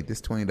 okay,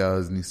 this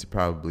 $20 needs to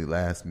probably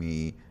last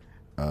me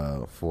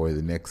for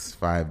the next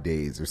 5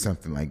 days or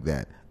something like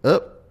that.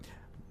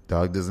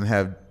 Dog doesn't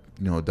have,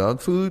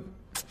 dog food.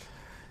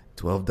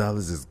 $12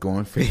 is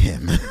going for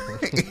him.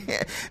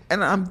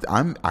 And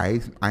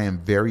I am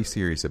very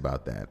serious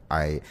about that.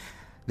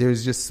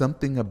 There's just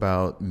something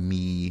about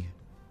me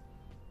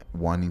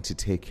wanting to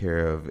take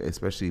care of,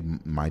 especially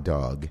my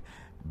dog,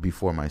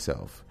 before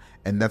myself.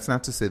 And that's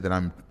not to say that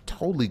I'm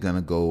totally going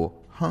to go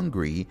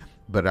hungry,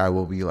 but I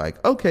will be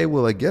like, okay,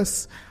 well, I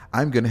guess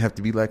I'm going to have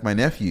to be like my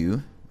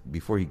nephew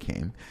before he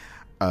came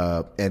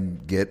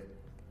and get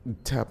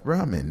top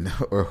ramen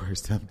or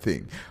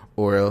something.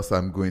 Or else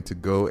I'm going to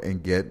go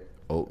and get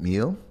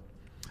oatmeal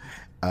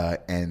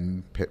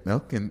and pet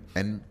milk.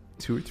 And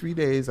 2 or 3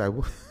 days I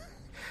will...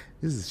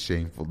 This is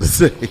shameful to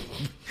say,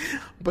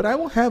 but I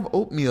will have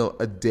oatmeal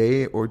a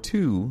day or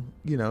two.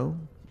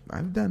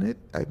 I've done it.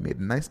 I've made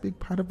a nice big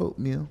pot of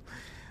oatmeal,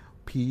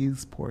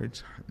 peas,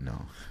 porridge.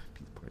 No,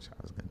 peas, porridge.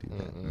 I was going to do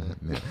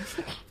that.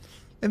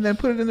 And then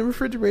put it in the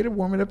refrigerator,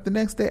 warm it up the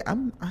next day.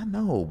 I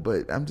know,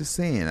 but I'm just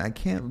saying I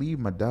can't leave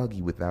my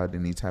doggy without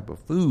any type of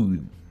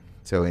food.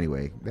 So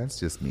anyway, that's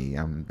just me.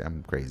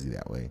 I'm crazy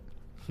that way.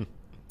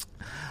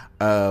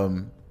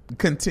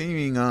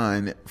 Continuing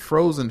on,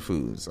 frozen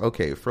foods.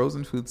 Okay,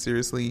 frozen foods,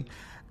 seriously,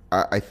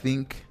 I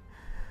think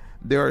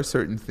there are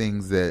certain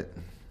things that,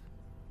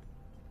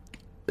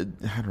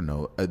 I don't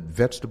know,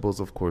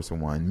 vegetables, of course, are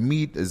one.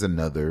 Meat is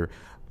another.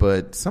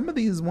 But some of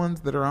these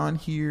ones that are on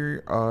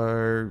here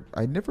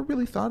I never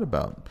really thought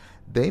about.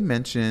 They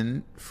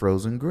mention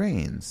frozen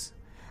grains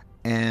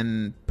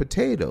and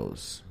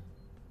potatoes.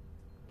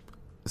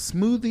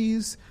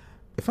 Smoothies.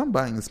 If I'm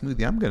buying a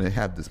smoothie, I'm going to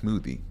have the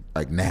smoothie,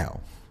 like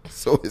now.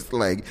 So it's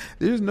like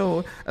there's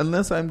no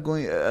unless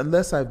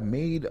I've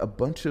made a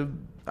bunch of,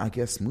 I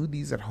guess,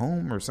 smoothies at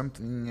home or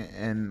something,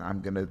 and I'm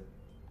gonna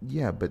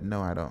but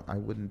no, I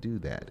wouldn't do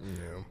that.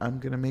 Yeah. I'm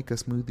gonna make a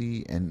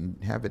smoothie and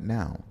have it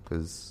now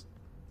because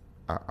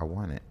I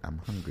want it. I'm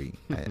hungry.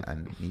 I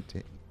need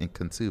to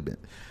consume it.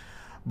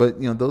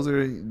 But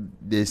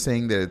they're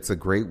saying that it's a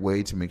great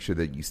way to make sure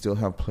that you still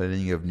have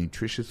plenty of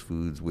nutritious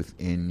foods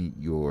within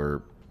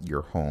your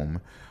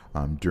home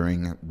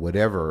during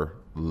whatever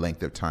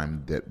length of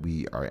time that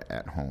we are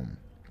at home.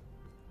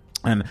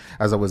 And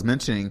as I was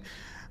mentioning,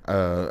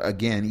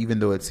 again, even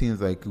though it seems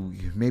like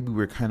maybe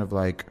we're kind of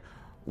like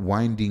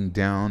winding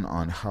down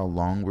on how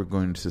long we're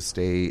going to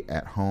stay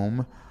at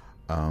home,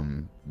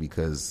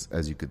 because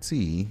as you could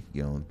see,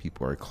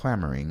 people are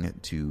clamoring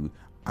to,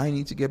 I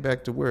need to get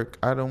back to work.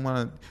 I don't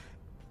want to,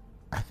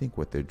 I think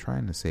what they're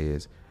trying to say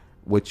is,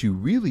 what you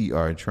really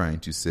are trying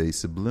to say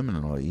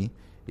subliminally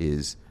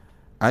is,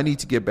 I need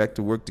to get back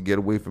to work to get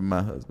away from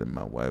my husband,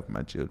 my wife,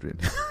 my children.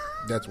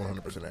 That's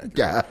 100% accurate.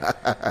 Yeah.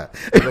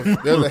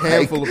 There's a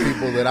handful of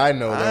people that I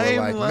know that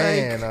are like,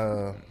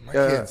 man, my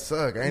kids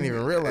suck. I didn't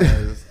even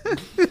realize.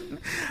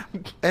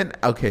 And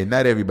okay,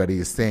 not everybody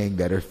is saying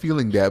that or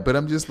feeling that, but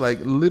I'm just like,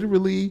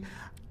 literally,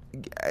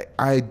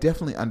 I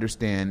definitely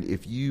understand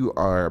if you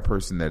are a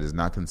person that is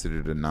not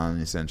considered a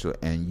non-essential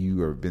and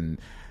you have been,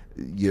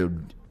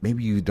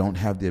 maybe you don't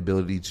have the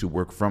ability to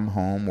work from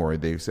home, or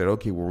they've said,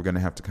 okay, well, we're going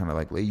to have to kind of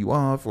like lay you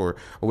off or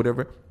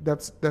whatever.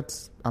 That's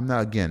I'm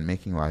not, again,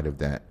 making light of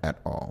that at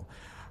all.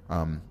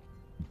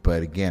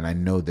 But again, I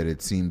know that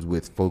it seems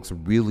with folks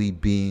really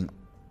being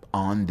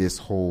on this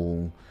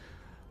whole,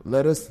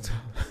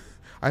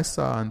 I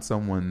saw on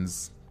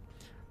someone's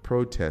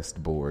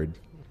protest board,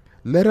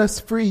 let us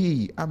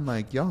free. I'm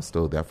like, y'all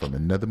stole that from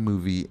another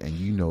movie, and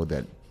you know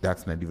that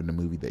that's not even the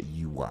movie that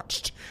you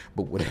watched.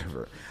 But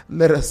whatever.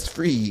 Let us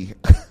free.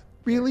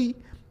 Really?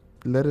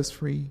 Let us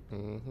free?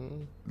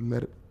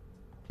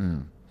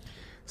 Mm-hmm.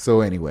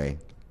 So anyway,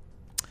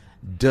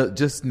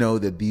 just know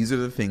that these are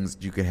the things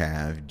that you could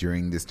have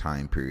during this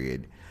time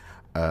period.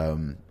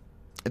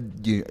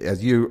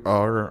 As you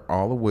are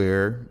all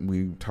aware,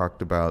 we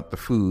talked about the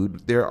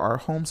food. There are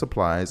home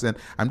supplies, and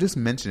I'm just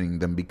mentioning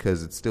them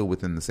because it's still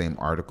within the same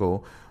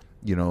article.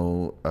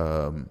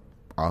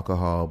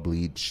 Alcohol,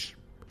 bleach,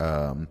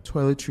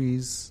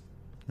 toiletries,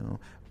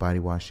 body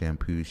wash,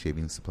 shampoo,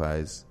 shaving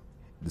supplies.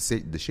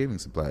 The shaving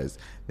supplies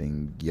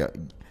thing, yeah,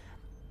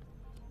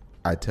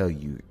 I tell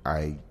you,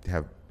 I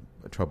have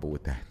trouble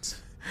with that.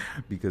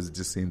 Because it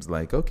just seems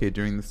like, okay,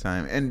 during this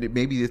time, and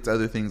maybe it's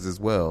other things as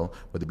well,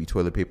 whether it be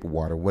toilet paper,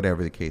 water,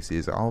 whatever the case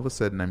is, all of a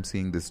sudden I'm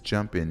seeing this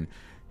jump in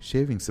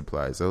shaving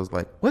supplies. I was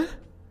like, what?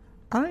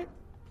 I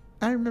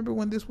remember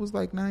when this was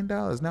like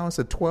 $9. Now it's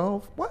at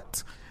 $12.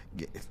 What?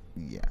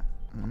 Yeah.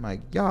 I'm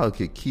like, y'all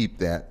could keep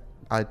that.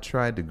 I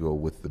tried to go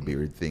with the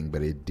beard thing,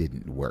 but it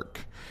didn't work.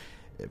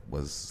 It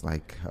was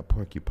like a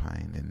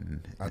porcupine.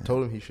 And I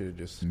told him he should have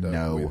just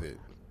stuck with it.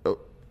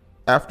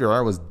 After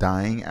I was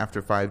dying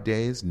after 5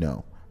 days,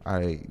 no.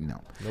 No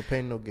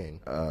pain, no gain.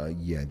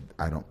 Yeah,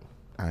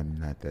 I'm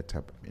not that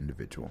type of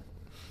individual.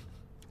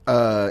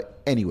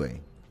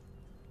 Anyway,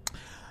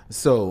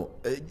 so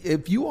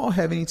if you all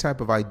have any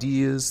type of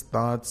ideas,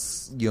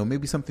 thoughts,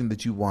 maybe something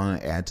that you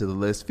want to add to the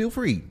list, feel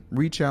free,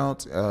 reach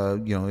out.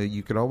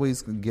 You could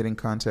always get in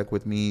contact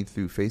with me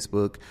through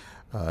Facebook.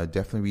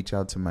 Definitely reach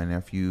out to my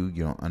nephew,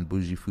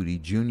 Unbougie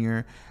Foodie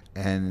Jr.,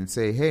 and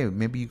say, hey,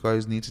 maybe you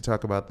guys need to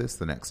talk about this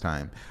the next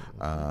time.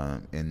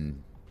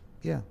 And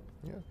yeah.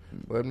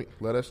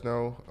 Let us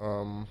know.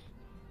 I'm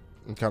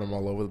kind of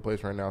all over the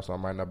place right now, so I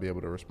might not be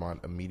able to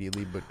respond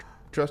immediately, but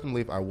trust and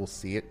believe I will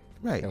see it.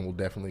 Right. And will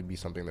definitely be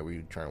something that we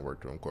try and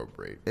work to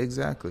incorporate.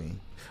 Exactly.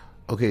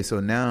 Okay, so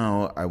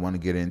now I want to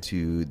get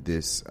into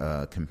this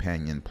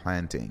companion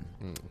planting.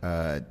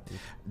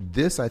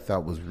 This I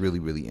thought was really,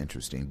 really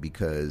interesting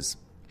because,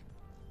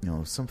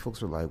 some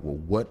folks are like, well,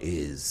 what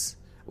is...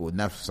 Well,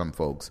 not some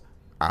folks.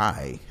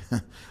 I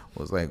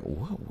was like,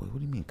 what do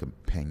you mean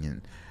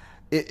companion?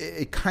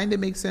 It kind of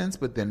makes sense,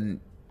 but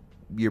then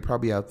you're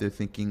probably out there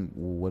thinking,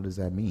 well, what does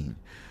that mean?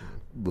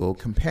 Well,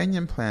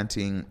 companion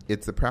planting,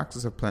 it's the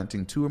practice of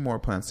planting two or more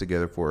plants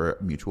together for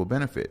mutual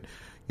benefit.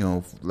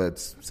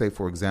 Let's say,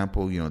 for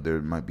example,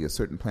 there might be a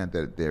certain plant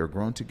that they're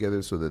grown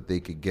together so that they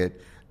could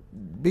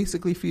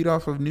basically feed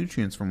off of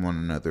nutrients from one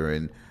another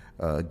and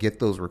get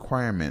those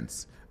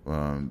requirements.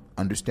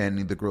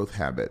 Understanding the growth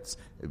habits,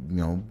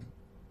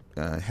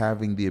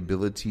 having the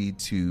ability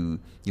to,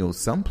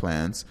 some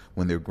plants,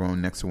 when they're grown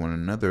next to one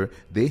another,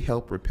 they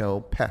help repel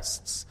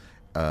pests.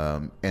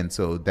 And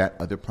so that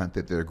other plant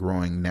that they're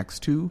growing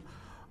next to,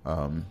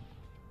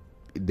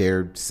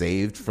 they're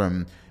saved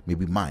from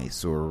maybe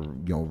mice or,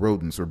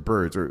 rodents or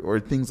birds or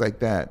things like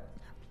that.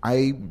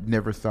 I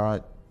never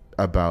thought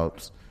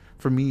about,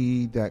 for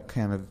me, that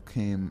kind of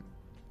came...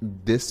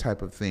 this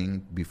type of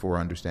thing before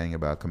understanding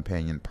about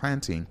companion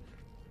planting.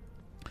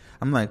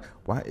 I'm like,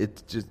 why?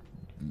 It's just,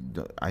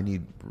 I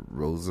need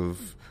rows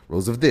of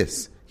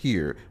this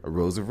here, a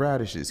rows of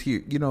radishes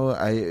here.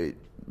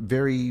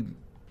 Very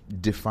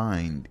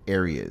defined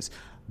areas.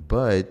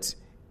 But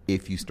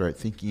if you start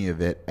thinking of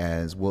it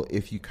as, well,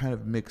 if you kind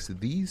of mix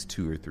these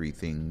two or three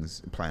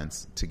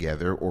plants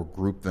together or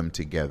group them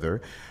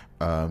together,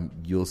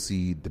 you'll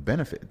see the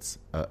benefits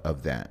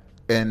of that.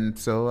 And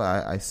so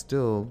I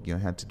still,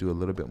 had to do a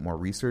little bit more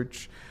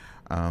research.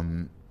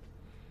 I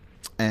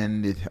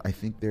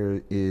think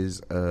there is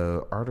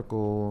an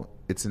article,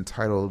 it's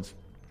entitled,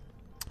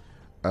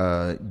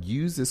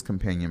 Use This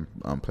Companion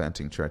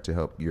Planting Chart to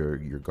Help Your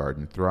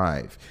Garden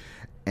Thrive.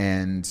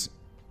 And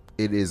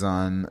it is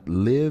on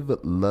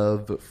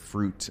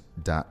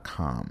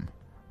livelovefruit.com.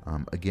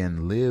 Again,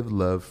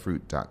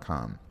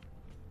 livelovefruit.com.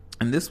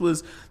 And this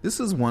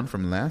is one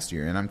from last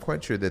year, and I'm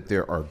quite sure that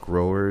there are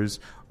growers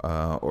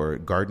or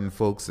garden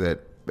folks that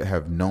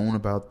have known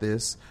about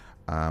this.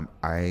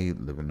 I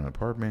live in an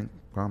apartment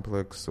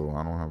complex, so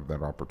I don't have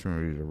that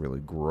opportunity to really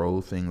grow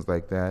things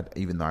like that,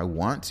 even though I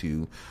want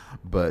to.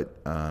 But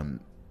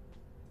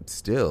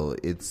still,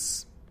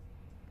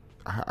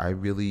 I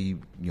really,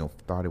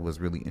 thought it was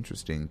really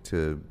interesting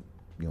to,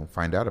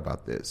 find out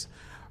about this.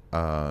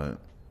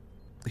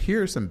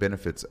 Here are some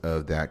benefits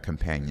of that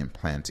companion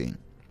planting.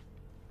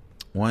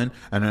 One,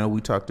 I know we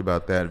talked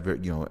about that,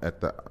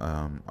 at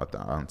the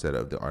onset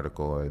of the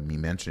article, me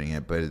mentioning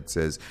it, but it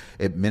says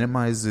it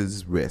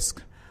minimizes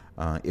risk.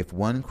 If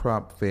one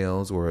crop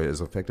fails or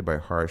is affected by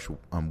harsh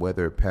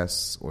weather,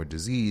 pests, or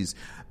disease,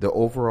 the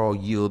overall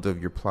yield of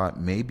your plot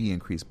may be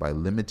increased by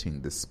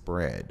limiting the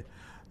spread.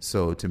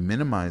 So to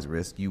minimize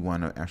risk, you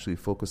want to actually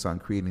focus on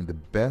creating the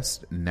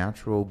best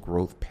natural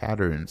growth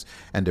patterns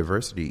and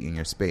diversity in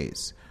your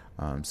space.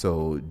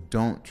 So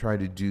don't try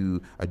to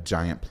do a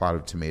giant plot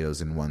of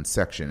tomatoes in one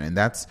section. And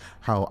that's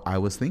how I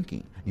was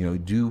thinking.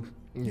 Do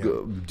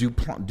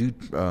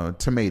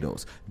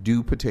tomatoes,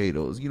 do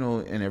potatoes,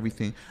 and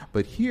everything.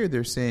 But here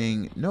they're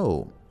saying,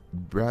 no,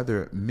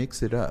 rather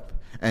mix it up.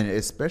 And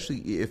especially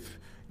if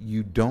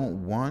you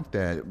don't want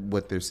that,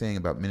 what they're saying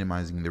about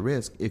minimizing the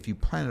risk, if you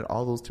planted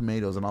all those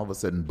tomatoes and all of a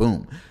sudden,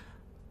 boom,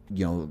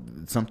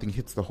 something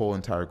hits the whole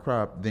entire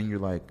crop, then you're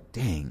like,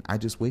 dang, I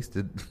just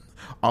wasted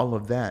all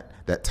of that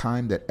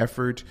time, that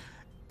effort,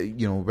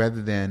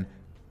 rather than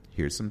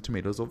here's some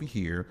tomatoes over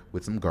here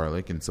with some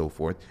garlic and so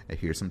forth, and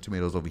here's some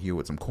tomatoes over here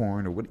with some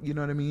corn, or what, you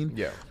know what I mean?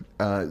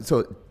 Yeah.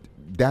 So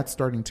that's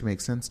starting to make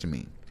sense to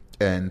me.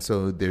 And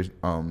so there's,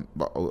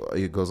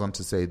 it goes on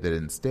to say that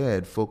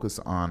instead focus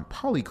on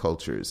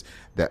polycultures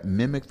that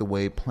mimic the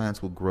way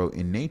plants will grow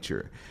in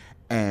nature.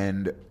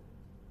 And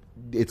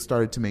it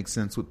started to make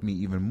sense with me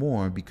even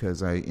more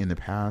because in the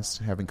past,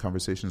 having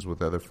conversations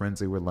with other friends,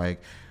 they were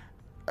like,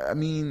 I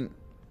mean,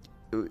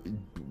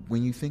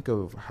 when you think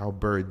of how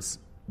birds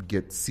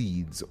get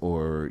seeds,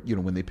 or,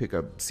 when they pick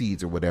up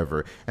seeds or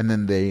whatever, and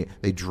then they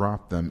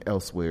drop them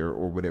elsewhere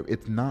or whatever,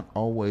 it's not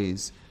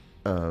always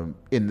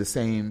in the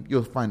same.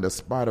 You'll find a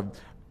spot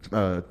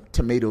of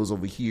tomatoes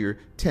over here.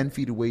 10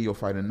 feet away, you'll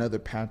find another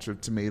patch of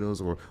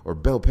tomatoes or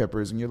bell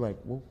peppers, and you're like,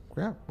 well,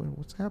 crap,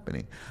 what's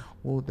happening?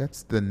 Well,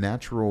 that's the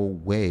natural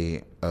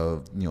way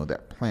of,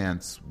 that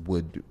plants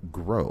would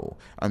grow.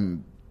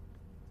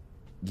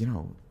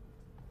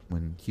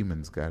 When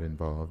humans got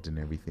involved in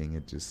everything,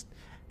 it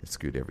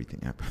screwed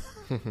everything up.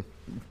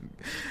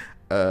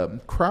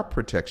 Crop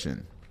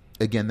protection.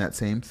 Again, that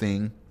same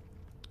thing.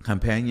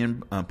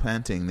 Companion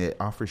planting, they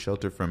offer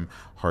shelter from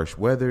harsh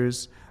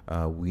weathers.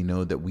 We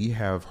know that we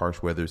have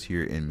harsh weathers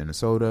here in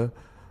Minnesota.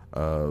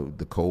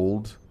 The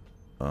cold,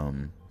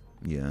 and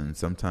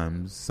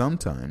sometimes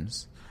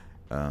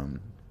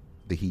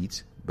the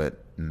heat,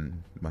 but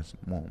much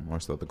more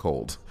so the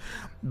cold.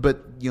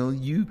 But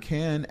you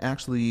can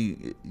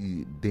actually,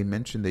 they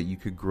mentioned that you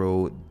could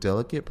grow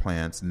delicate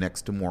plants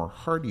next to more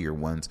hardier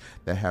ones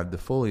that have the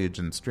foliage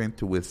and strength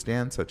to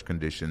withstand such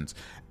conditions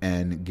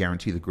and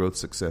guarantee the growth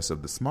success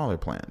of the smaller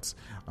plants.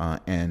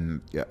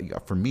 And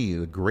for me,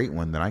 a great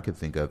one that I could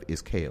think of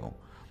is kale.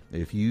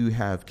 If you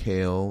have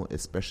kale,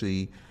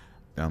 especially,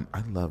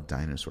 I love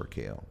dinosaur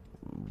kale.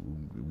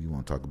 We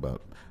won't talk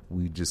about,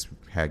 we just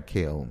had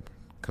kale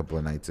couple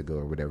of nights ago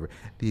or whatever.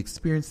 The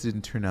experience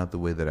didn't turn out the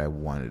way that I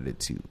wanted it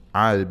to.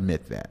 I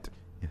admit that.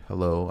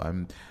 Hello, I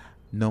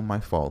know my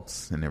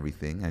faults and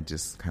everything. I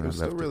just kind of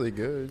left it. It was still really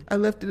good. I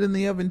left it in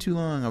the oven too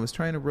long. I was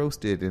trying to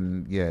roast it,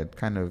 and it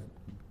kind of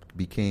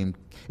became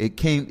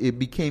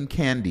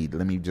candied.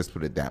 Let me just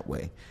put it that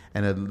way,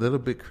 and a little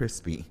bit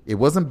crispy. It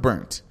wasn't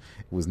burnt.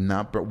 It was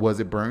not. Was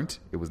it burnt?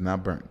 It was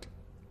not burnt.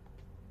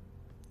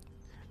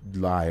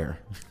 Liar.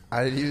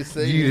 I didn't even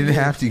say you didn't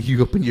have to.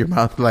 You opened your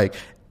mouth like.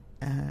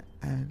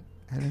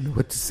 I don't know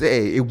what to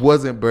say. It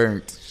wasn't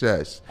burnt.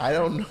 Shush. I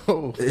don't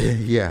know.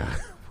 Yeah,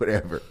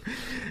 whatever.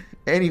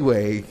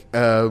 Anyway,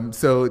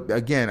 so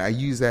again, I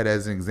use that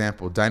as an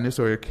example.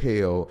 Dinosaur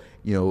kale,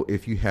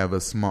 if you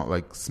have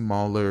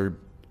smaller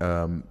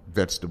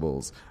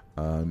vegetables,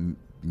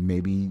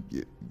 maybe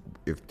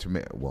if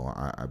tomato.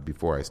 Well,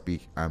 before I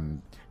speak,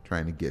 I'm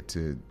trying to get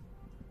to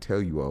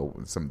tell you all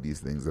some of these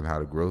things and how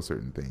to grow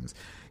certain things.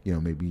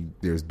 Maybe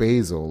there's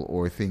basil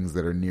or things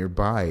that are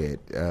nearby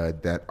it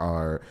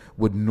that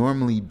would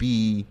normally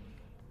be,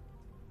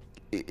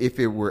 if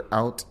it were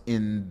out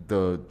in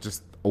the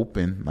just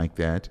open like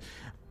that,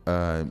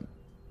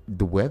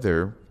 the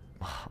weather,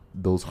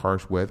 those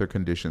harsh weather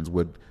conditions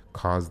would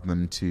cause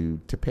them to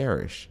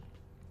perish.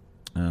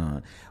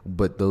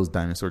 But those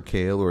dinosaur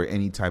kale or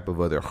any type of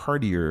other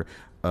hardier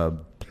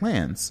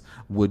plants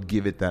would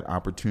give it that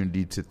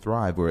opportunity to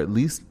thrive, or at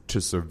least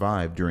to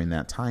survive during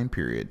that time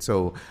period.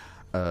 So,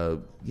 I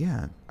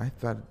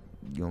thought,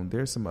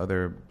 there's some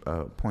other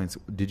points.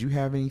 Did you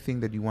have anything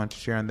that you want to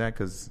share on that?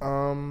 Because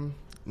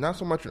not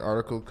so much an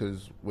article,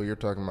 because what you're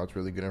talking about is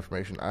really good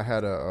information. I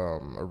had a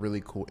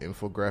really cool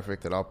infographic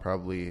that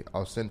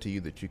I'll send to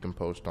you that you can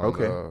post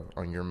on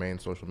on your main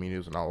social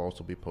medias, and I'll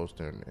also be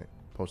posting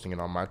it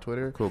on my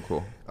Twitter.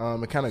 Cool.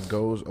 It kind of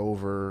goes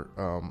over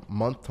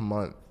month to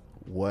month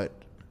what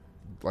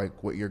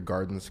like what your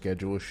garden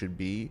schedule should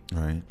be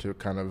to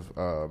kind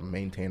of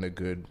maintain a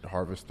good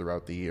harvest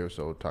throughout the year.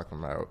 So talking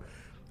about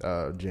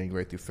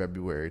January through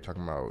February,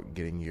 talking about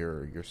getting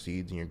your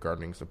seeds and your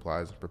gardening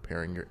supplies and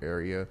preparing your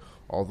area,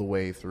 all the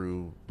way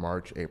through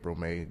March, April,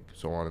 May,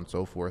 so on and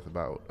so forth,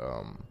 about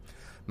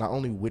not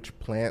only which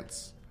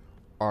plants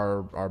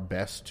are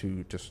best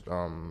to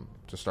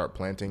start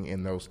planting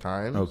in those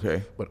times,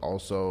 but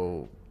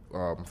also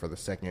for the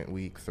second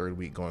week, third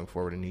week going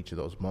forward in each of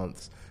those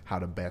months, how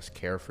to best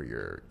care for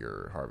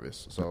your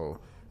harvest. So,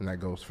 and that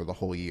goes for the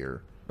whole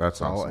year. That's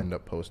so awesome. I'll end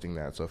up posting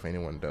that. So if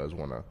anyone does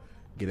want to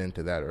get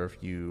into that, or if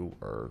you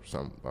are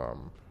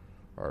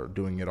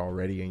doing it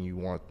already and you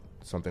want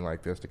something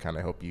like this to kind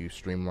of help you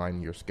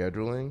streamline your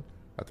scheduling,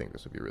 I think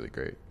this would be really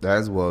great.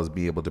 As well as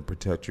be able to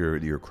protect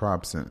your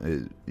crops,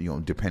 and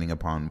depending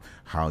upon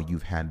how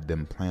you've had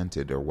them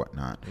planted or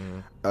whatnot.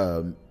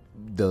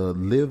 The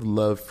Live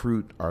Love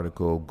Fruit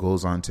article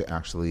goes on to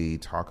actually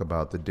talk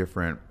about the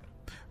different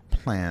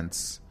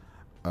plants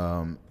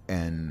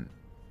and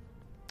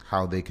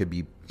how they could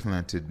be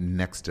planted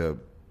next to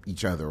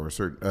each other or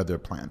certain other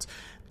plants.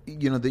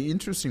 The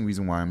interesting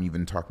reason why I'm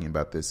even talking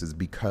about this is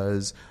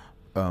because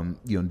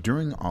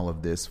during all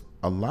of this,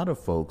 a lot of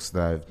folks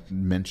that I've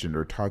mentioned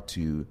or talked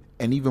to,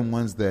 and even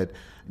ones that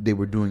they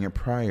were doing it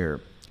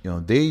prior,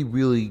 they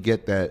really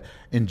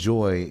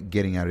enjoy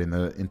getting out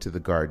into the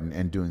garden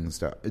and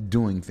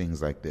doing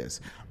things like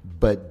this.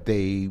 But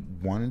they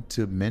wanted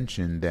to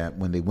mention that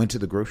when they went to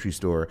the grocery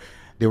store,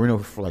 there were no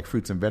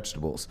fruits and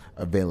vegetables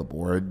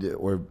available,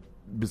 or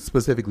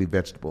specifically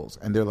vegetables,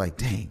 and they're like,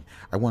 "Dang,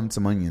 I wanted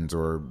some onions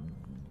or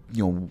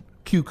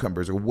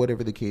cucumbers or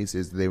whatever the case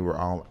is." They were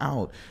all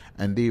out,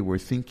 and they were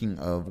thinking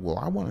of, well,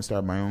 I want to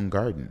start my own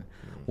garden.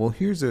 Well,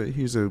 here's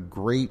a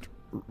great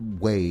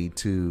way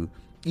to,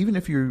 even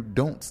if you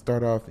don't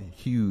start off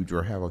huge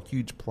or have a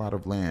huge plot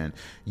of land,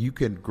 you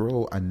can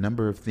grow a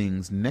number of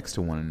things next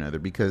to one another.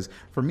 Because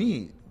for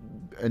me,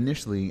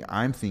 initially,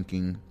 I'm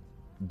thinking,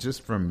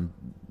 just from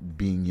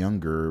being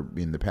younger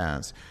in the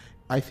past,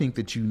 I think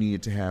that you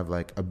needed to have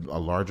like a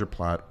larger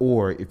plot,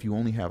 or if you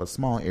only have a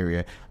small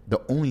area,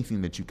 the only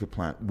thing that you could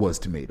plant was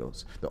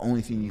tomatoes. The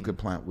only thing you could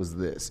plant was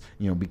this,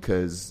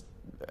 because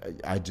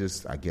I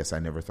guess I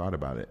never thought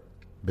about it.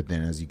 But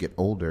then as you get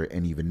older,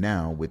 and even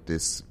now with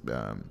this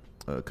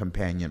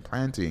companion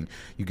planting,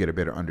 you get a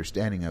better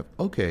understanding of,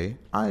 okay,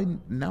 I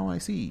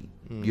see,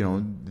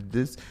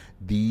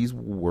 these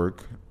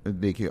work,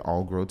 they can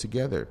all grow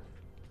together.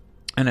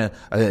 And an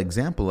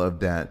example of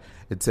that,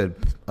 it said,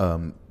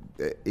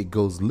 it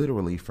goes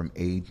literally from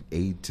A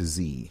to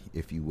Z,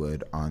 if you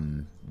would,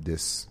 on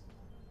this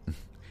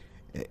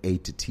A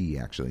to T,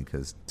 actually,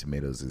 because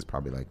tomatoes is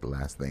probably like the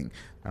last thing.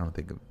 I don't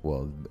think,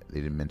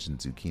 they didn't mention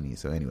zucchini.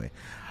 So anyway,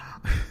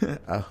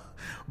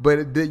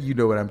 but you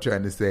know what I'm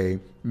trying to say.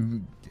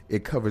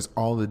 It covers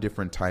all the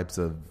different types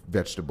of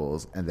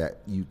vegetables and that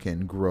you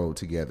can grow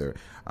together.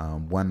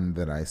 One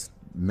that I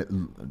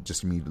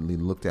just immediately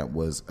looked at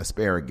was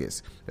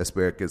asparagus.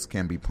 Asparagus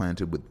can be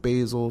planted with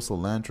basil,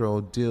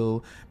 cilantro,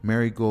 dill,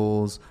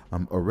 marigolds,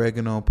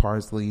 oregano,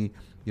 parsley.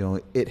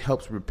 It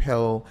helps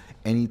repel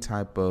any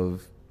type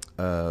of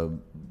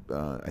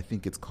I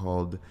think it's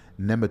called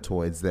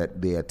nematodes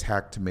that they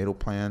attack tomato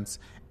plants,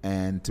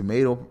 and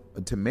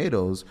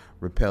tomatoes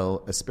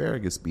repel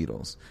asparagus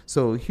beetles.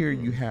 So here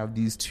you have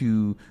these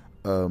two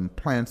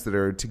plants that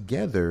are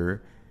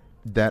together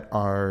that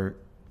are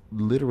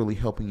literally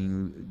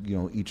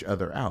helping each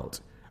other out.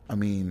 I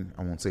mean,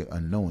 I won't say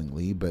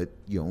unknowingly, but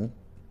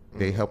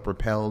they help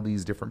repel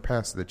these different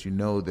pests that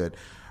that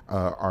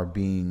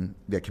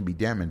that can be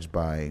damaged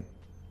by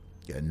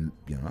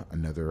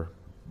another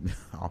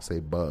I'll say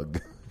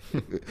bug.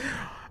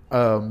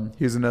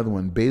 Here's another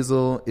one.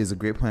 Basil is a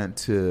great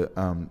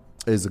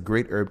is a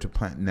great herb to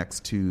plant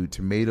next to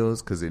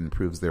tomatoes because it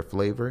improves their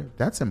flavor.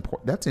 That's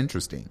important. That's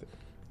interesting.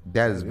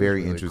 That is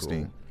very really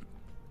interesting. Cool.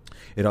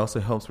 It also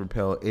helps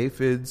repel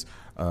aphids,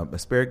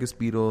 asparagus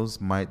beetles,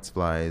 mites,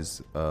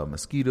 flies,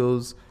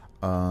 mosquitoes,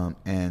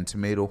 and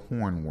tomato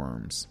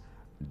hornworms.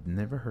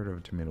 Never heard of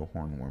a tomato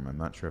hornworm. I'm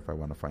not sure if I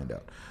want to find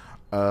out.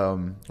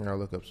 I'll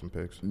look up some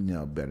pics.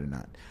 No, better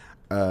not.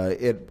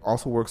 It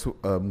also works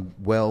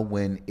well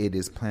when it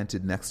is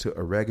planted next to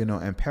oregano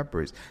and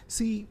peppers.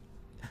 See,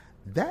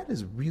 that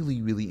is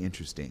really, really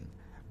interesting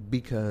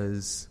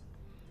because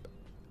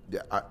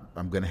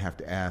I'm going to have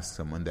to ask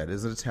someone that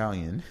is an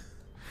Italian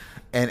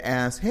and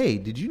ask, hey,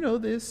 did you know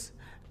this?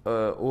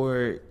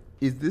 Or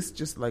is this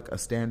just like a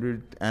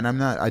standard? And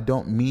I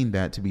don't mean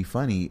that to be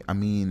funny. I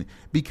mean,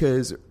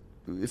 because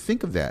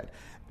think of that,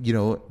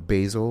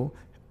 basil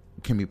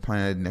can be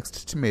planted next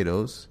to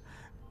tomatoes.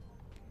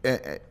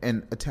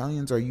 And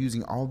Italians are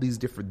using all these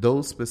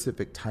those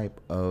specific type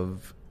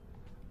of,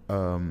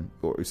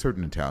 or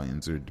certain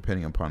Italians, or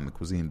depending upon the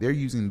cuisine, they're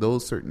using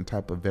those certain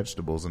type of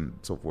vegetables and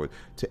so forth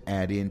to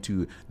add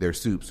into their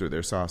soups or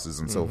their sauces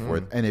and so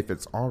forth. And if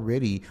it's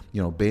already,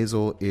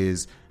 basil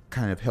is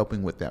kind of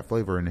helping with that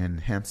flavor and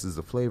enhances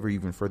the flavor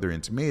even further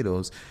in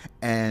tomatoes.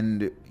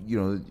 And,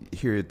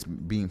 here it's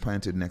being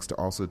planted next to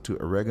also to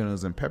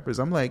oreganos and peppers.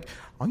 I'm like,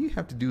 all you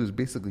have to do is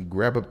basically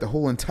grab up the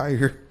whole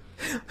entire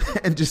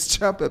and just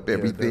chop up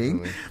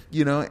everything,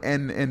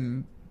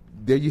 and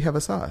there you have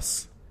a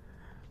sauce.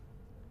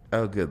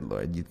 Oh, good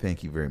Lord.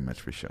 Thank you very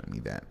much for showing me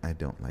that. I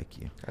don't like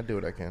you. I do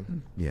what I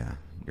can. Yeah,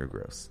 you're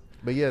gross.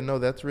 But yeah, no,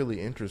 that's really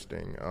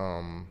interesting.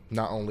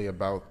 Not only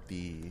about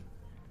the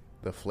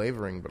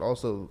flavoring, but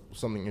also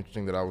something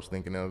interesting that I was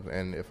thinking of.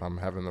 And if I'm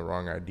having the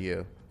wrong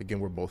idea,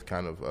 again, we're both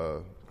kind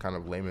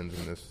of laymen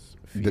in this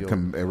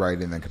field, right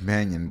in the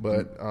companion.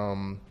 But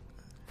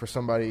for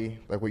somebody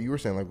like what you were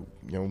saying, like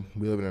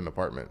we live in an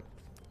apartment,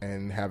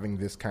 and having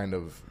this kind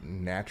of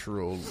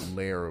natural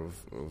layer of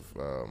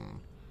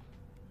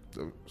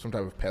some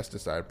type of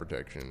pesticide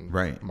protection,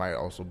 right, might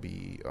also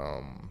be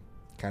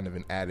kind of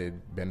an added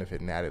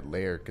benefit and added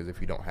layer, because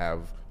if you don't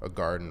have a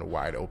garden, a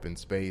wide open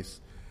space,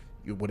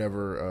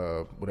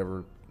 whatever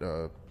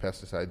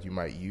pesticides you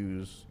might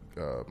use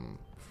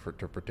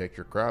to protect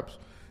your crops,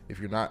 if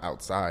you're not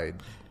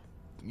outside,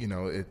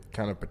 it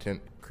kind of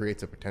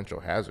creates a potential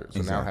hazard.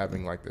 So now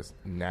having like this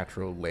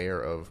natural layer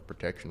of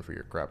protection for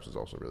your crops is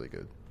also really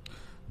good.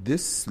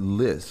 This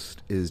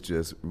list is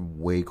just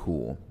way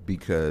cool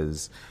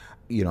because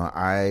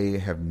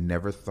I have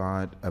never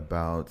thought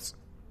about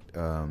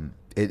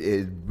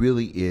it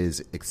really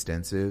is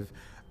extensive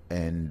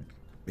and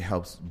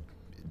helps.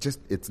 Just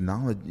it's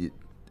knowledge.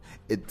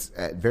 It's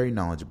very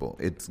knowledgeable.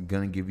 It's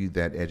going to give you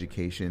that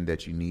education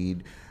that you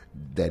need,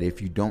 that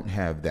if you don't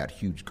have that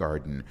huge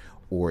garden,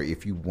 or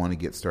if you want to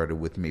get started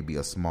with maybe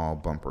a small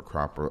bumper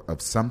crop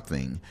of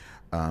something,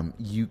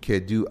 you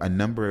could do a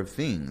number of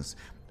things.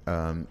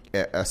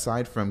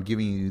 Aside from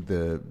giving you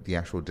the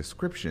actual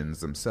descriptions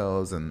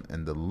themselves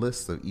and the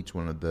lists of each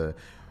one of the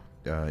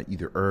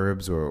either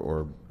herbs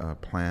or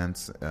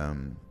plants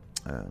and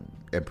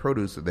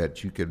produce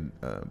that you can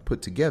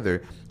put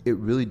together, it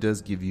really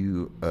does give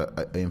you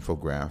an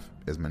infograph.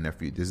 As my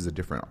nephew, this is a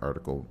different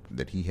article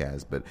that he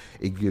has, but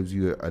it gives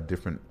you a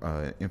different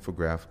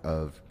infograph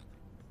of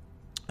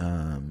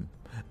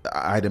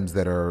items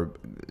that are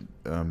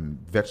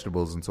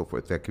vegetables and so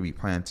forth that can be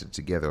planted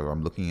together.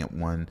 I'm looking at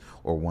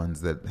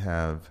ones that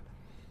have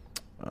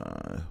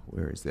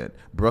where is that?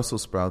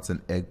 Brussels sprouts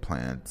and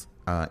eggplants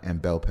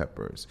and bell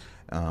peppers.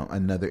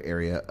 Another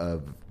area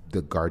of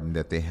the garden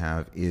that they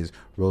have is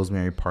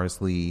rosemary,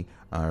 parsley,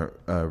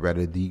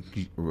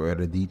 radicchio,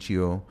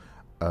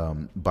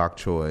 bok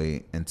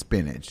choy, and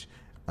spinach.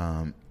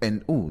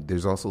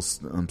 There's also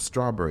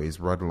strawberries,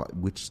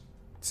 which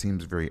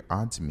seems very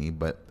odd to me,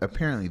 but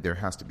apparently there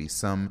has to be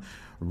some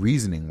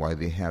reasoning why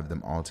they have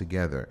them all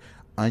together.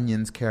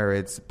 Onions,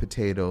 carrots,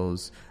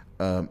 potatoes.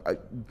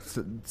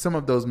 Some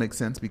of those make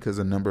sense because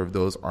a number of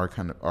those are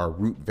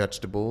root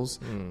vegetables,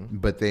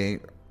 but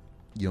they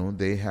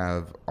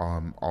have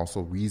also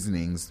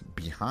reasonings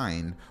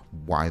behind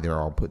why they're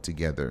all put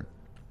together.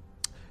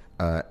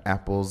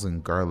 Apples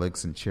and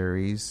garlics and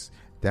cherries.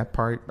 That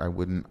part I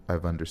wouldn't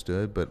have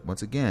understood, but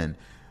once again,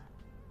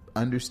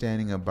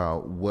 understanding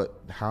about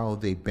how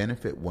they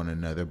benefit one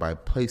another by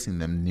placing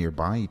them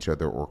nearby each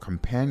other or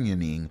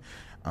companioning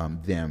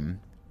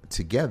them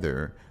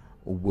together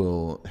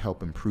will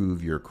help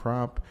improve your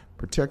crop,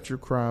 protect your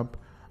crop.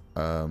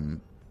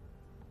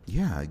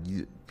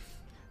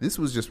 This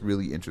was just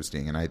really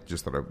interesting, and I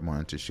just thought I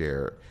wanted to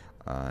share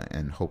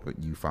and hope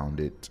that you found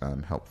it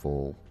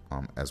helpful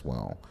as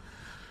well.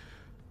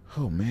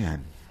 Oh,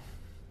 man.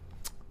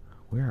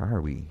 Where are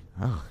we?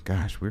 Oh,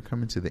 gosh, we're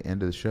coming to the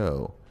end of the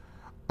show.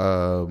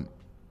 So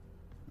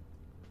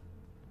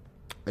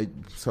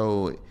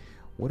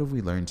what have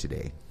we learned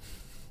today?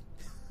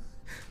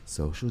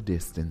 Social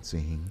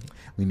distancing.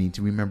 We need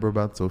to remember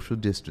about social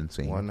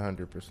distancing.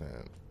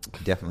 100%.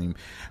 Definitely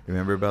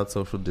remember about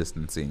social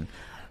distancing.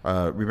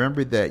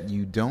 Remember that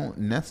you don't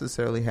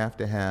necessarily have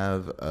to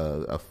have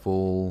a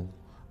full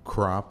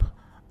crop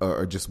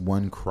or just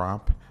one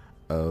crop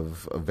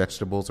of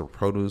vegetables or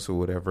produce or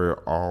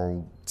whatever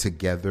all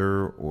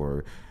together,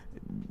 or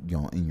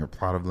in your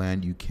plot of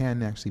land. You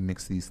can actually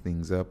mix these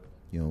things up.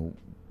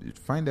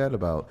 Find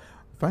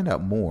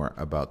out more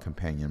about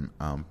companion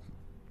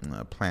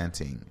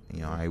planting.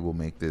 I will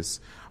make this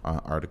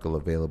article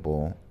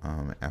available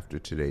after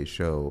today's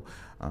show,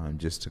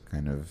 just to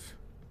kind of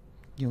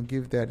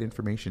give that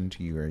information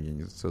to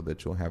you so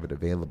that you'll have it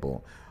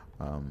available.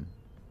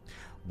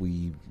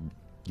 We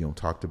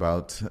talked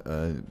about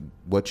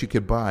what you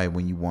could buy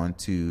when you want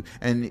to,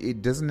 and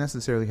it doesn't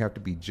necessarily have to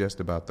be just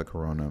about the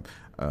corona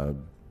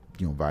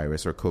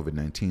virus or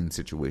COVID-19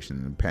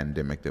 situation, the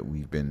pandemic that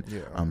we've been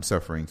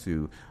suffering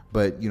through.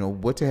 But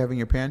what to have in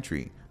your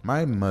pantry.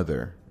 My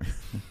mother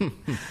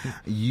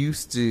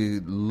used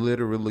to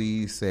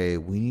literally say,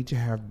 "We need to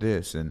have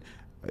this," and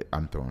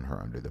I'm throwing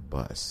her under the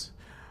bus.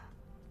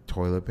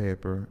 Toilet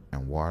paper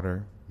and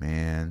water,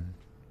 man.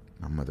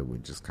 My mother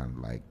would just kind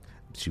of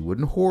she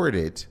wouldn't hoard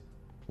it.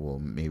 Well,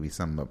 maybe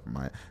some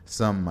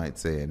might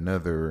say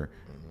another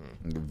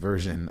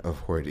version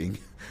of hoarding,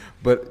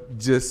 but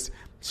just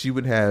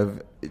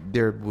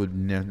there would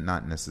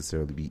not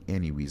necessarily be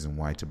any reason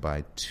why to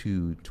buy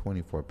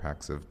 24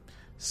 packs of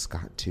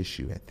Scott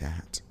tissue at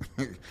that.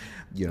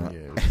 Yeah,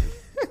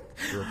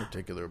 real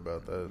particular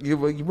about that. You're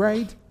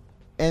right.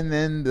 And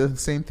then the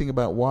same thing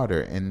about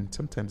water. And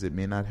sometimes it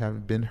may not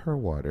have been her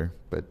water,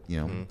 but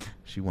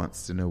she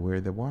wants to know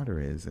where the water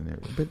is.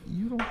 But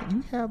you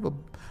have a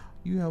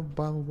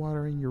bottle of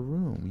water in your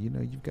room.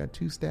 You've got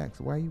 2 stacks.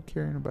 Why are you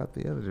caring about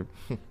the other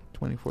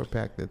 24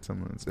 pack that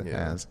someone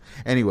has?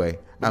 Anyway,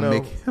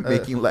 I'm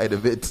making light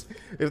of it.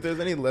 If there's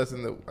any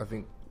lesson that I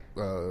think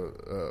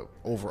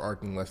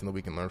overarching lesson that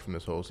we can learn from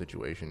this whole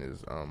situation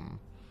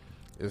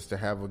is to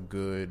have a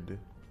good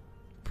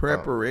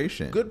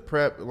preparation, good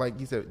prep, like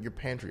you said, your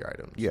pantry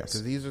items.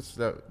 Yes,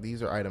 because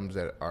these are items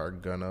that are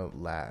gonna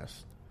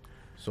last.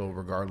 So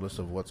regardless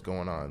of what's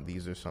going on,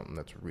 these are something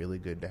that's really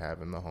good to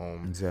have in the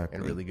home, exactly,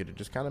 and really good to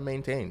just kind of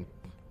maintain.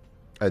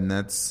 And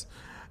that's.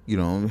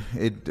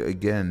 It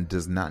again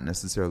does not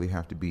necessarily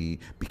have to be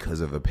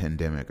because of a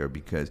pandemic or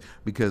because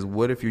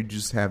what if you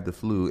just have the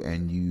flu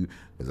and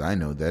because I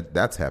know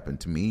that's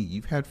happened to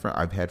me.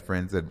 I've had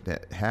friends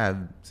that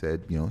have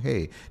said,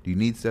 hey, do you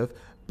need stuff?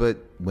 But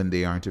when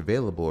they aren't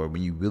available or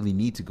when you really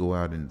need to go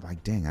out and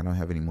dang, I don't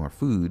have any more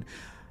food.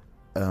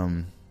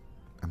 I'm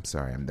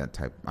sorry, I'm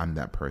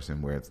that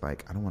person where it's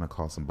like, I don't want to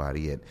call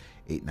somebody at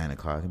 8-9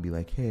 o'clock and be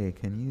like, hey,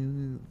 can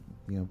you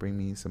bring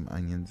me some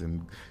onions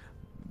and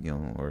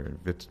or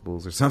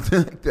vegetables or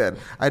something like that.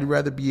 I'd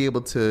rather be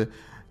able to,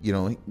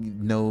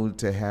 know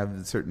to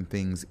have certain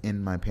things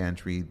in my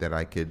pantry that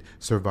I could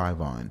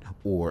survive on,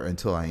 or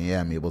until I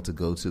am able to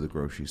go to the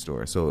grocery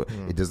store. So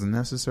it doesn't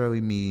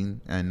necessarily mean,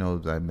 I know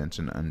that I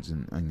mentioned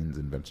onions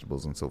and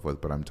vegetables and so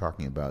forth, but I'm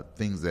talking about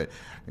things that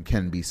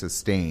can be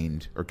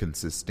sustained or can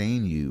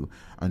sustain you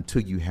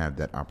until you have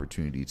that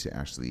opportunity to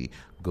actually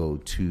go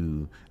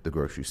to the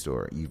grocery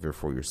store, either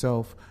for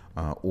yourself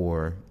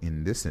or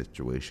in this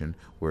situation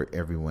where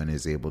everyone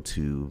is able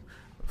to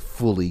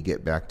fully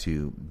get back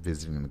to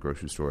visiting the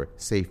grocery store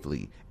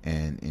safely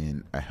and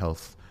in a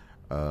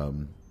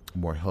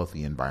more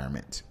healthy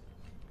environment.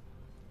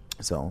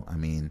 So,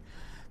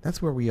 that's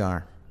where we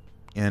are.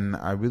 And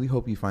I really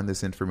hope you find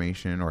this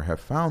information or have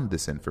found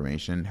this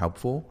information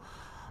helpful.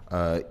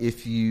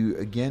 If you,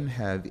 again,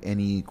 have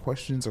any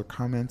questions or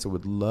comments, I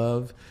would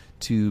love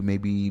to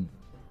maybe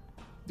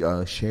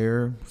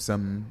share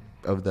some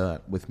of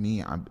that with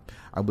me.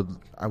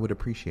 I would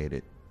appreciate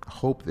it.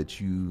 Hope that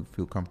you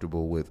feel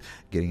comfortable with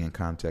getting in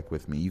contact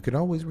with me. You could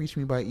always reach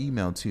me by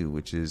email too,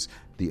 which is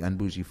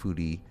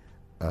theunbougiefoodie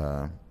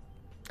at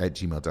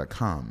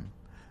gmail.com.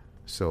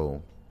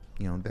 So,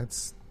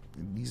 these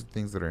are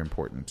things that are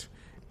important,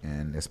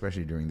 and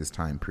especially during this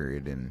time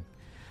period. And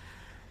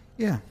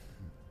yeah,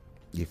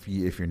 if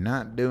you're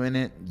not doing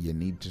it, you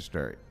need to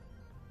start.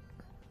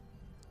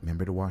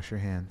 Remember to wash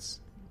your hands.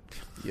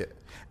 Yeah.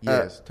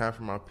 Yes. Time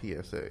for my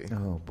PSA.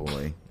 Oh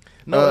boy.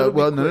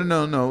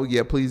 No.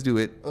 Yeah, please do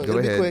it. Go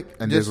ahead. Quick.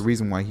 And there's a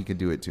reason why he could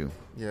do it too.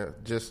 Yeah,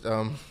 just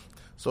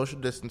social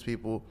distance,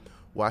 people.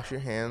 Wash your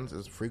hands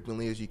as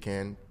frequently as you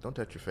can. Don't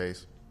touch your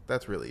face.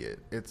 That's really it.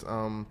 It's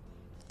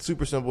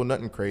super simple,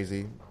 nothing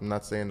crazy. I'm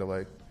not saying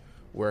to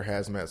wear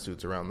hazmat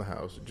suits around the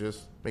house.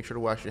 Just make sure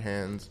to wash your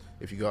hands.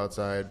 If you go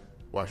outside,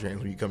 wash your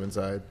hands when you come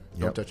inside.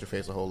 Don't touch your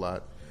face a whole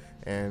lot.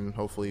 And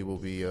hopefully we'll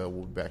be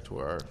back to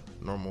our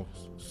normal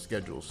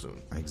schedule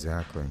soon.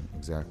 Exactly.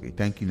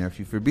 Thank you,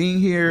 nephew, for being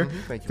here.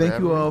 Mm-hmm. Thank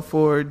you all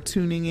for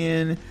tuning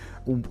in.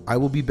 I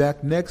will be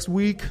back next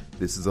week.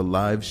 This is a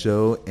live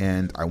show,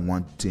 and I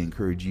want to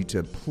encourage you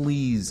to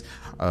please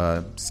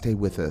stay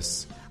with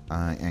us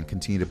and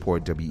continue to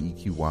support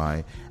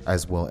WEQY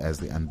as well as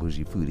the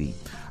Unbougie Foodie.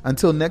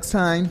 Until next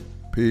time,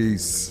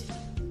 peace.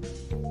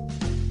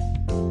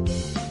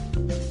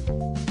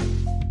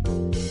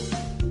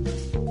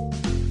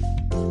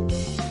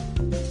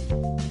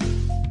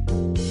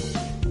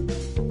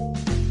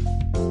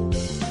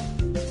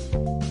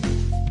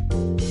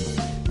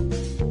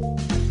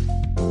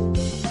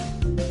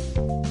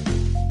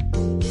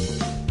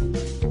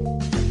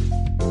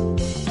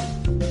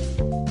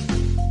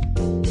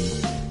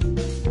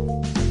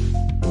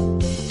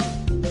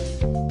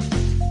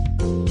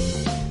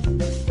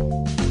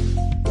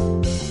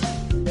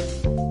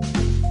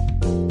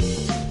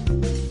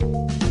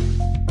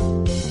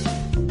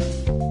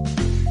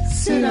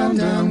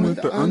 Down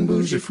with the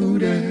Unbougie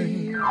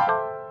Foodie.